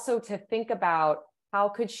then also to think about how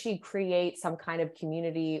could she create some kind of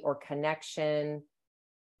community or connection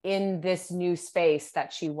in this new space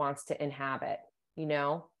that she wants to inhabit,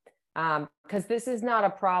 because this is not a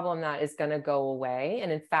problem that is going to go away.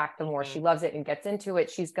 And in fact, the more she loves it and gets into it,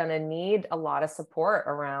 she's going to need a lot of support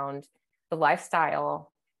around the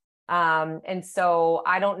lifestyle. And so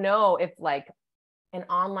I don't know if like an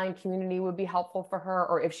online community would be helpful for her,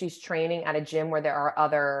 or if she's training at a gym where there are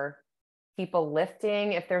other people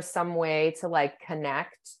lifting, if there's some way to like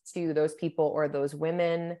connect to those people or those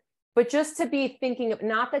women. But just to be thinking of,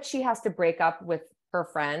 not that she has to break up with her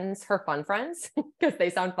friends, her fun friends, because they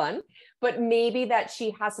sound fun, but maybe that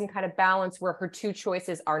she has some kind of balance where her two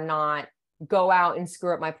choices are not go out and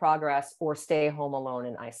screw up my progress or stay home alone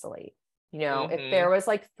and isolate. If there was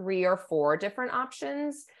like 3 or 4 different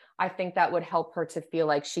options, I think that would help her to feel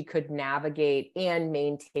like she could navigate and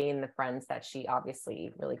maintain the friends that she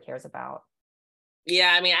obviously really cares about.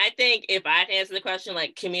 Yeah, I mean, I think if I had to answer the question,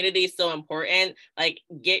 like community is so important. Like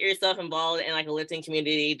get yourself involved in like a lifting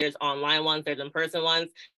community. There's online ones, there's in-person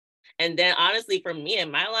ones. And then honestly, for me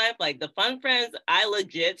in my life, like the fun friends, I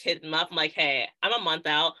legit hit them up. I'm like, hey, I'm a month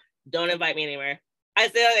out. Don't invite me anywhere. I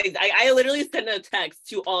said, I literally sent a text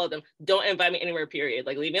to all of them. Don't invite me anywhere, period.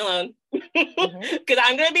 Like, leave me alone. Because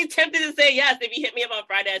I'm going to be tempted to say yes if you hit me up on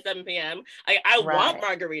Friday at 7 p.m. I want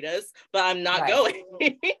Right. margaritas, but I'm not Right.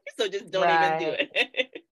 going. So just don't even do Right.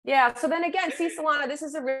 it. Yeah. So then again, see, Solana, this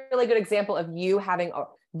is a really good example of you having,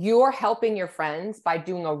 you're helping your friends by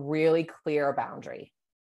doing a really clear boundary,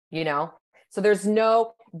 you know? So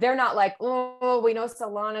they're not like, oh, we know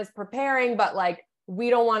Solana's preparing, but like, we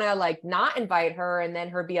don't want to like not invite her and then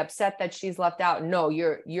her be upset that she's left out. No,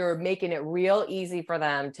 you're making it real easy for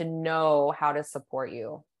them to know how to support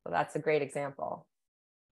you. So that's a great example.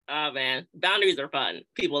 Oh man, boundaries are fun.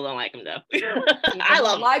 People don't like them though. People I don't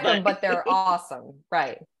love like them, them, but they're awesome.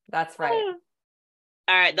 Right. That's right.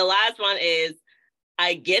 All right, the last one is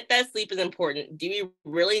I get that sleep is important. Do you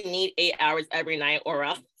really need 8 hours every night or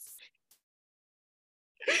else?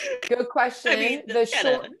 Good question. I mean,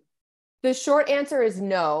 The short answer is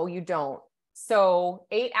no, you don't. So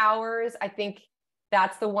 8 hours, I think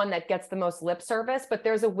that's the one that gets the most lip service, but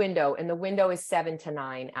there's a window, and the window is 7 to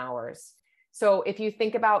 9 hours. So if you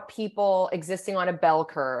think about people existing on a bell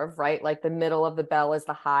curve, right? Like the middle of the bell is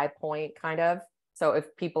the high point, kind of. So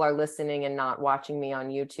if people are listening and not watching me on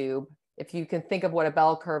YouTube, if you can think of what a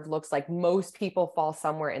bell curve looks like, most people fall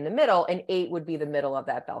somewhere in the middle, and 8 would be the middle of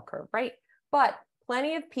that bell curve, right? But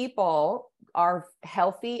plenty of people are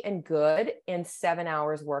healthy and good, and 7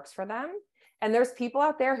 hours works for them. And there's people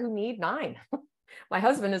out there who need 9. My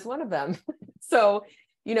husband is one of them. So,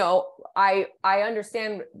 I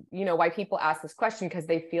understand, why people ask this question, because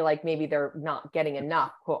they feel like maybe they're not getting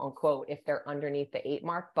enough, quote unquote, if they're underneath the 8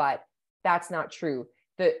 mark, but that's not true.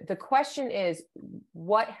 The question is,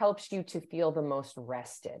 what helps you to feel the most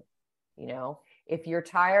rested? If you're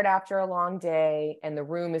tired after a long day and the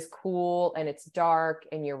room is cool and it's dark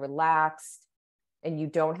and you're relaxed and you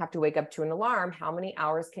don't have to wake up to an alarm, how many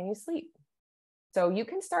hours can you sleep? So you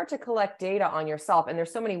can start to collect data on yourself. And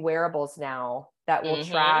there's so many wearables now that will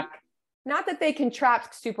track, not that they can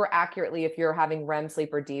track super accurately if you're having REM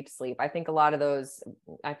sleep or deep sleep. I think a lot of those,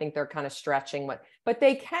 I think they're kind of stretching but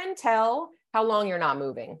they can tell how long you're not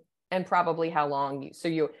moving and probably how long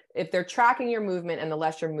if they're tracking your movement and the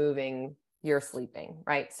less you're moving, you're sleeping,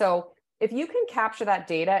 right? So if you can capture that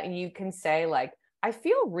data and you can say like, I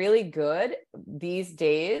feel really good these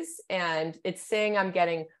days, and it's saying I'm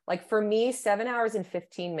getting, like, for me, 7 hours and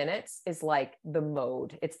 15 minutes is like the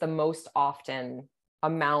mode. It's the most often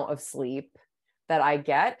amount of sleep that I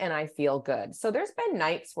get, and I feel good. So there's been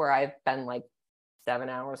nights where I've been like 7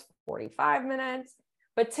 hours, 45 minutes,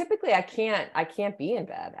 but typically I can't be in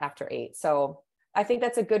bed after 8. So I think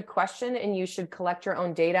that's a good question, and you should collect your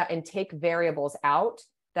own data and take variables out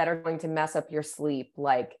that are going to mess up your sleep,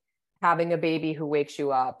 like having a baby who wakes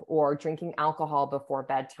you up or drinking alcohol before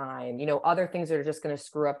bedtime, other things that are just going to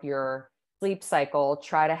screw up your sleep cycle.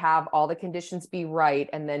 Try to have all the conditions be right,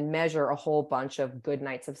 and then measure a whole bunch of good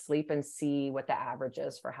nights of sleep and see what the average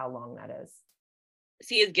is for how long that is.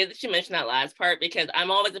 See, it's good that you mentioned that last part, because I'm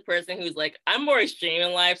always a person who's like, I'm more extreme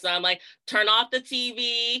in life. So I'm like, turn off the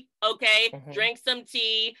TV, okay, drink some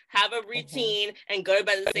tea, have a routine, and go to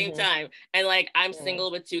bed at the same time. And like, I'm single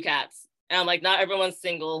with 2 cats. And I'm like, not everyone's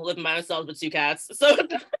single, living by themselves with 2 cats. So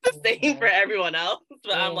it's not the same for everyone else.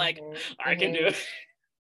 But I'm like, I can do it.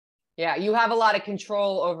 Yeah, you have a lot of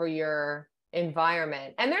control over your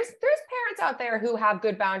environment. And there's parents out there who have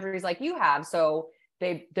good boundaries like you have. So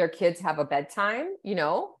their kids have a bedtime,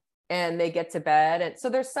 and they get to bed. And so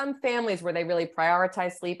there's some families where they really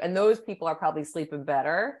prioritize sleep, and those people are probably sleeping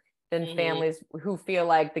better than families who feel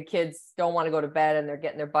like the kids don't want to go to bed and they're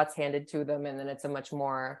getting their butts handed to them, and then it's a much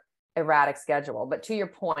more erratic schedule. But to your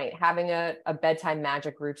point, having a bedtime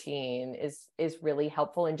magic routine is really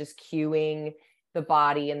helpful in just cueing the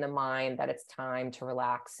body and the mind that it's time to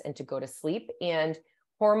relax and to go to sleep. And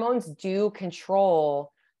hormones do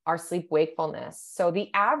control our sleep wakefulness. So the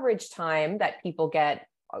average time that people get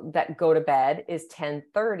that go to bed is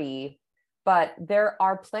 10:30, but there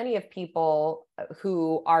are plenty of people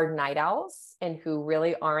who are night owls and who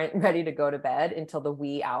really aren't ready to go to bed until the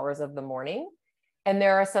wee hours of the morning. And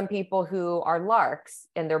there are some people who are larks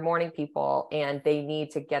and they're morning people, and they need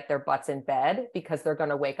to get their butts in bed because they're going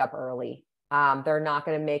to wake up early. They're not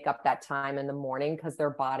going to make up that time in the morning because their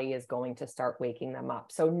body is going to start waking them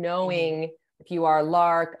up. So knowing if you are a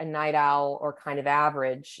lark, a night owl, or kind of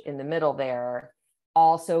average in the middle there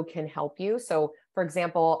also can help you. So for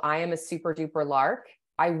example, I am a super duper lark.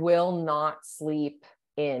 I will not sleep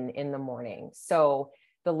in the morning. So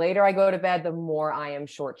the later I go to bed, the more I am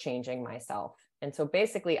shortchanging myself. And so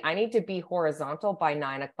basically I need to be horizontal by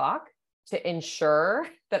 9 o'clock to ensure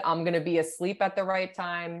that I'm going to be asleep at the right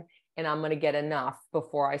time and I'm going to get enough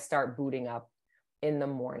before I start booting up in the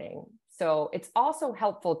morning. So it's also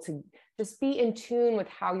helpful to just be in tune with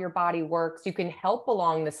how your body works. You can help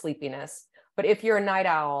along the sleepiness, but if you're a night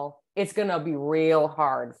owl, it's going to be real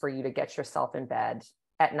hard for you to get yourself in bed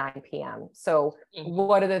at 9 p.m. So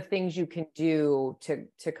what are the things you can do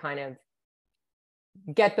to kind of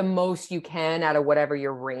get the most you can out of whatever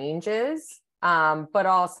your range is? But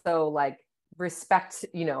also like respect,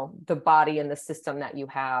 the body and the system that you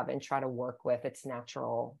have and try to work with its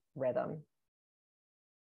natural rhythm.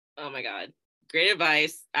 Oh my God. Great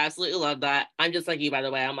advice. Absolutely love that. I'm just like you, by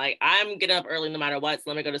the way. I'm like, I'm getting up early no matter what. So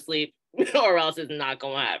let me go to sleep or else it's not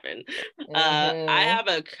going to happen. I have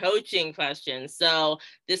a coaching question. So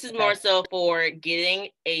this is more so for getting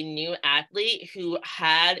a new athlete who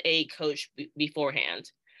had a coach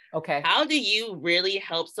beforehand. Okay. How do you really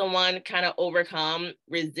help someone kind of overcome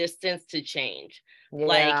resistance to change? Yeah.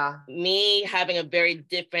 Like me having a very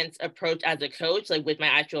different approach as a coach, like with my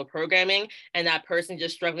actual programming, and that person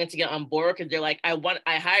just struggling to get on board because they're like, I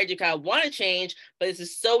hired you because I want to change, but this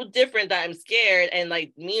is so different that I'm scared. And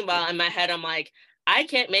like, meanwhile, in my head, I'm like, I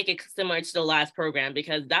can't make it similar to the last program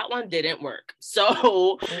because that one didn't work.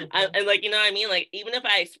 So, and like, you know what I mean? Like, even if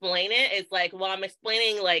I explain it, it's like, well, I'm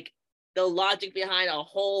explaining like the logic behind a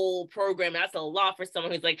whole program. That's a lot for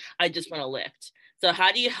someone who's like, I just want to lift. So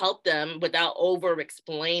how do you help them without over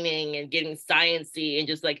explaining and getting sciencey and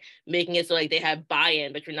just like making it so like they have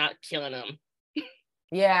buy-in, but you're not killing them?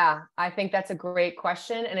 Yeah, I think that's a great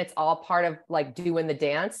question. And it's all part of like doing the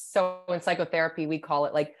dance. So in psychotherapy, we call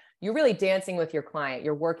it like, you're really dancing with your client.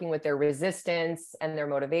 You're working with their resistance and their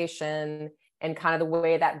motivation and kind of the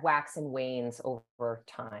way that wax and wanes over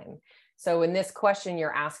time. So in this question,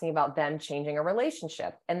 you're asking about them changing a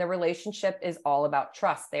relationship, and the relationship is all about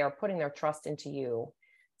trust. They are putting their trust into you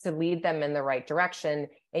to lead them in the right direction.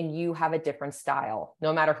 And you have a different style.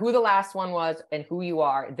 No matter who the last one was and who you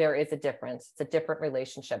are, there is a difference. It's a different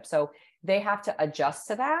relationship. So they have to adjust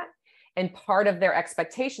to that. And part of their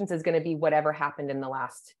expectations is going to be whatever happened in the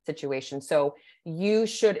last situation. So you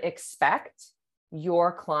should expect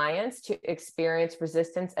your clients to experience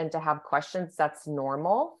resistance and to have questions. That's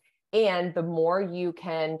normal. And the more you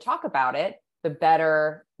can talk about it, the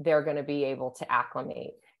better they're going to be able to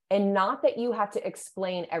acclimate. And not that you have to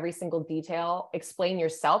explain every single detail, explain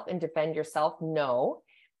yourself and defend yourself. No.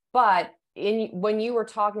 But when you were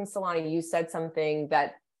talking, Solana, you said something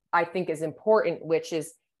that I think is important, which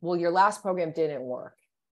is, well, your last program didn't work,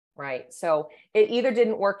 right? So it either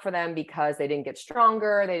didn't work for them because they didn't get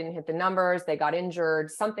stronger, they didn't hit the numbers, they got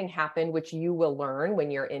injured, something happened, which you will learn when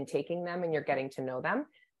you're intaking them and you're getting to know them.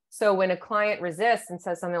 So when a client resists and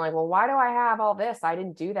says something like, well, why do I have all this? I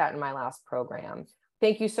didn't do that in my last program.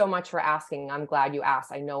 Thank you so much for asking. I'm glad you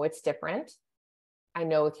asked. I know it's different. I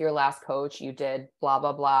know with your last coach, you did blah,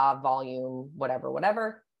 blah, blah, volume,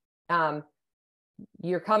 whatever.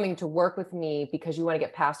 You're coming to work with me because you want to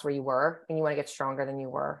get past where you were and you want to get stronger than you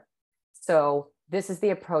were. So this is the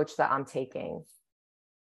approach that I'm taking.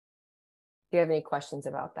 Do you have any questions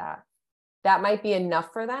about that? That might be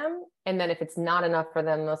enough for them. And then if it's not enough for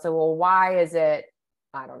them, they'll say, well, why is it,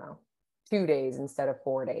 I don't know, 2 days instead of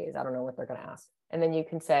 4 days? I don't know what they're going to ask. And then you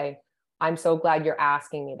can say, I'm so glad you're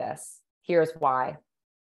asking me this. Here's why.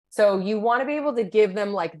 So you want to be able to give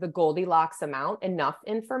them like the Goldilocks amount, enough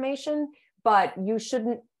information, but you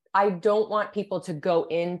shouldn't, I don't want people to go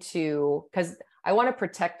into, because I want to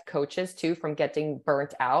protect coaches too from getting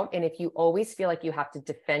burnt out. And if you always feel like you have to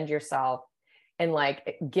defend yourself and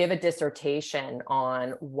like give a dissertation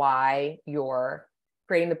on why you're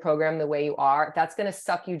creating the program the way you are, that's going to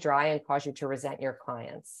suck you dry and cause you to resent your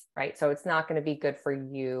clients, right? So it's not going to be good for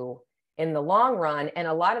you in the long run. And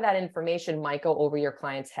a lot of that information might go over your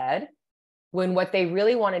client's head when what they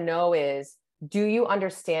really want to know is, do you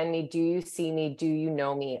understand me? Do you see me? Do you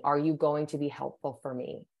know me? Are you going to be helpful for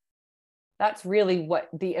me? That's really what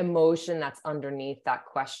the emotion that's underneath that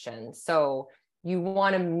question. So you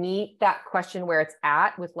want to meet that question where it's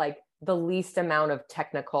at with like the least amount of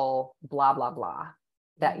technical blah, blah, blah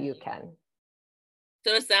that you can.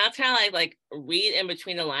 So it sounds kind of like read in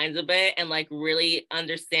between the lines a bit and like really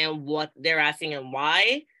understand what they're asking and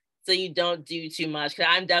why, so you don't do too much. Because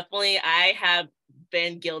I have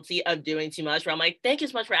been guilty of doing too much where I'm like, thank you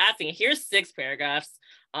so much for asking. Here's 6 paragraphs.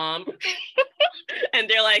 And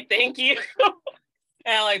they're like, thank you.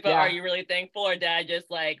 And I'm like, but Yeah. are you really thankful, or did I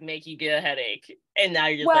just like make you get a headache? And now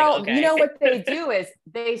you're just Well, like, okay. you know what they do is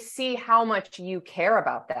they see how much you care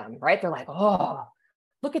about them, right? They're like, oh,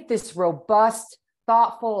 look at this robust,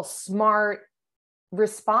 thoughtful, smart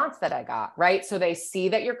response that I got, right? So they see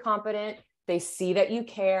that you're competent, they see that you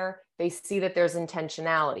care, they see that there's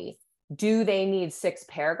intentionality. Do they need 6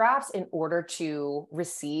 paragraphs in order to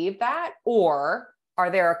receive that? Or are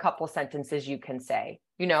there a couple sentences you can say,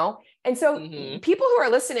 you know? And so people who are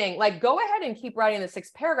listening, like, go ahead and keep writing the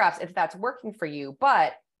 6 paragraphs if that's working for you.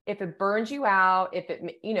 But if it burns you out, if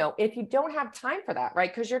it, you know, if you don't have time for that,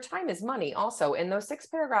 right? Because your time is money also, and those 6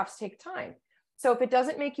 paragraphs take time. So if it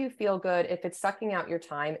doesn't make you feel good, if it's sucking out your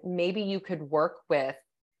time, maybe you could work with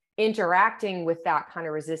interacting with that kind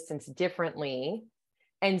of resistance differently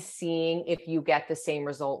and seeing if you get the same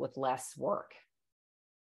result with less work.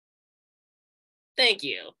 Thank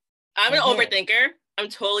you. I'm an overthinker. I'm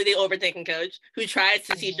totally the overthinking coach who tries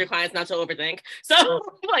to teach your clients not to overthink. So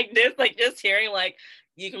like this, like just hearing like,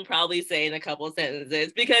 you can probably say in a couple of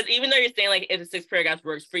sentences, because even though you're saying like if the 6 paragraphs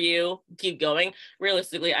works for you, keep going.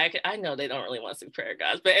 Realistically, I know they don't really want 6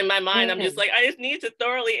 paragraphs, but in my mind, I'm just like, I just need to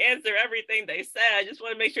thoroughly answer everything they said. I just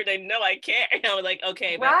want to make sure they know I care. And I was like,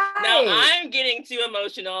 okay, but now I'm getting too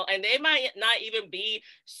emotional, and they might not even be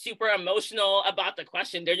super emotional about the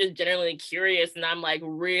question. They're just generally curious, and I'm like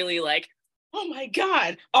really like, oh my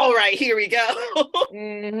God. All right, here we go.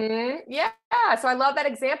 Yeah. So I love that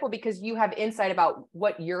example because you have insight about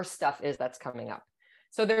what your stuff is that's coming up.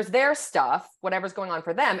 So there's their stuff, whatever's going on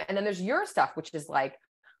for them. And then there's your stuff, which is like,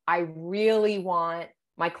 I really want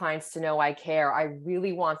my clients to know I care. I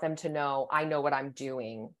really want them to know I know what I'm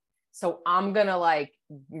doing. So I'm going to like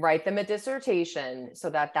write them a dissertation so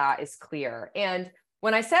that that is clear. And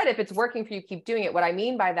when I said, if it's working for you, keep doing it. What I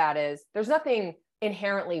mean by that is there's nothing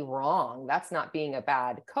inherently wrong. That's not being a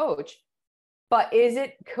bad coach, but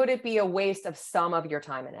could it be a waste of some of your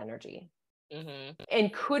time and energy?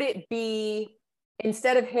 And could it be,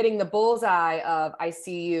 instead of hitting the bullseye of, I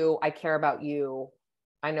see you, I care about you,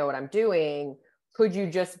 I know what I'm doing, could you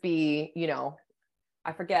just be, you know,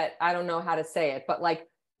 I forget, I don't know how to say it, but like,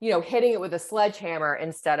 you know, hitting it with a sledgehammer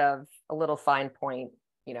instead of a little fine point,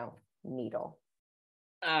 you know, needle.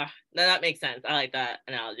 No, that makes sense. I like that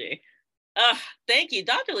analogy. Thank you,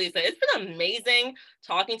 Dr. Lisa. It's been amazing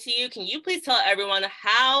talking to you. Can you please tell everyone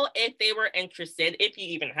how, if they were interested, if you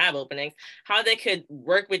even have openings, how they could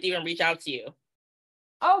work with you and reach out to you?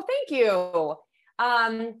 Oh, thank you.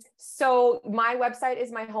 So my website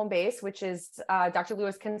is my home base, which is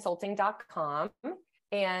drlewisconsulting.com.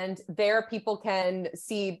 And there people can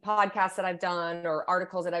see podcasts that I've done or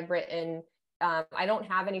articles that I've written. I don't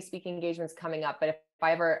have any speaking engagements coming up, but if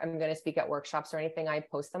I ever am going to speak at workshops or anything, I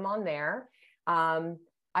post them on there.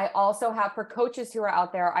 I also have, for coaches who are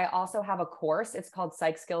out there, I also have a course. It's called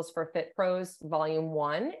Psych Skills for Fit Pros, Volume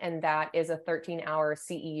 1. And that is a 13-hour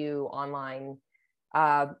CEU online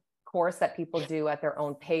course that people do at their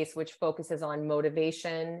own pace, which focuses on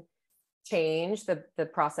motivation, change, the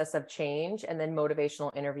process of change, and then motivational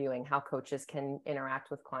interviewing, how coaches can interact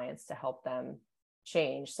with clients to help them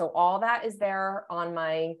change. So all that is there on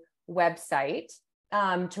my website.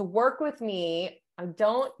 To work with me, I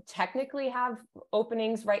don't technically have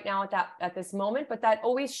openings right now at this moment, but that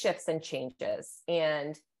always shifts and changes.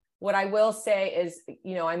 And what I will say is,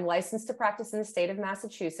 you know, I'm licensed to practice in the state of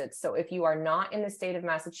Massachusetts. So if you are not in the state of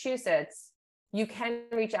Massachusetts, you can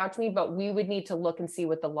reach out to me, but we would need to look and see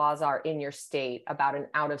what the laws are in your state about an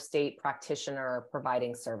out-of-state practitioner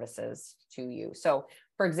providing services to you. So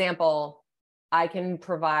for example, I can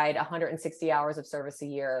provide 160 hours of service a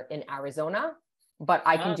year in Arizona, but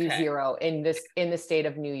I can do 0 in the state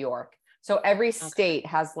of New York. So every state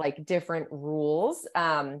has like different rules,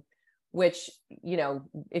 which, you know,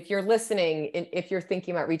 if you're listening, if you're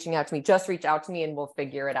thinking about reaching out to me, just reach out to me and we'll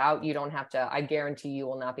figure it out. You don't have to, I guarantee you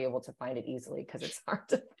will not be able to find it easily because it's hard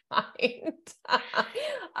to find.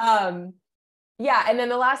 Yeah. And then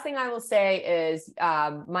the last thing I will say is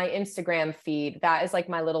my Instagram feed, that is like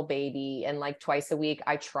my little baby. And like twice a week,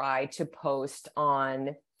 I try to post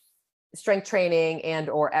on strength training and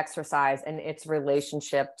or exercise and its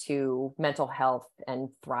relationship to mental health and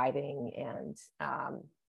thriving and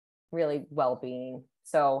really well-being.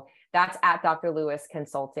 So that's at Dr. Lewis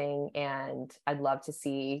Consulting. And I'd love to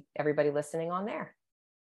see everybody listening on there.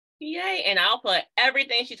 Yay. And I'll put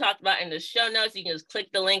everything she talked about in the show notes. You can just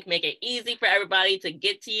click the link, make it easy for everybody to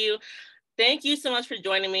get to you. Thank you so much for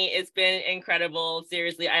joining me. It's been incredible.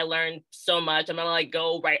 Seriously, I learned so much. I'm going to like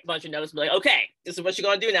go write a bunch of notes and be like, okay, this is what you're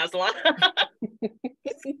going to do now, Solana.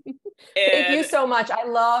 Thank you so much.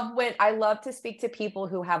 I love to speak to people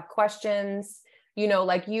who have questions, you know,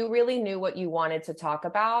 like you really knew what you wanted to talk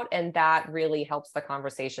about. And that really helps the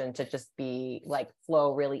conversation to just be like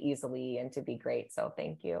flow really easily and to be great. So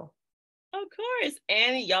thank you. Of course.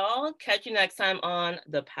 And y'all, catch you next time on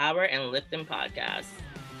the Power and Lifting podcast.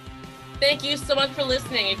 Thank you so much for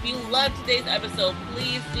listening. If you loved today's episode,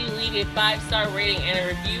 please do leave a 5-star rating and a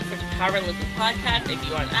review for the Power and Lifting podcast. If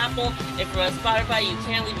you're on Apple, if you're on Spotify, you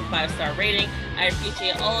can leave a 5-star rating. I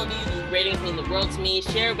appreciate all of you. These ratings mean the world to me.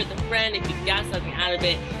 Share it with a friend if you got something out of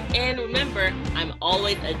it. And remember, I'm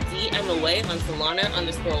always a DM away on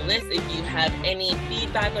Solana_Liz if you have any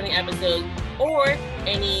feedback on the episode or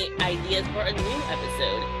any ideas for a new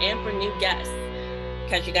episode and for new guests.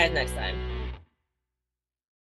 Catch you guys next time.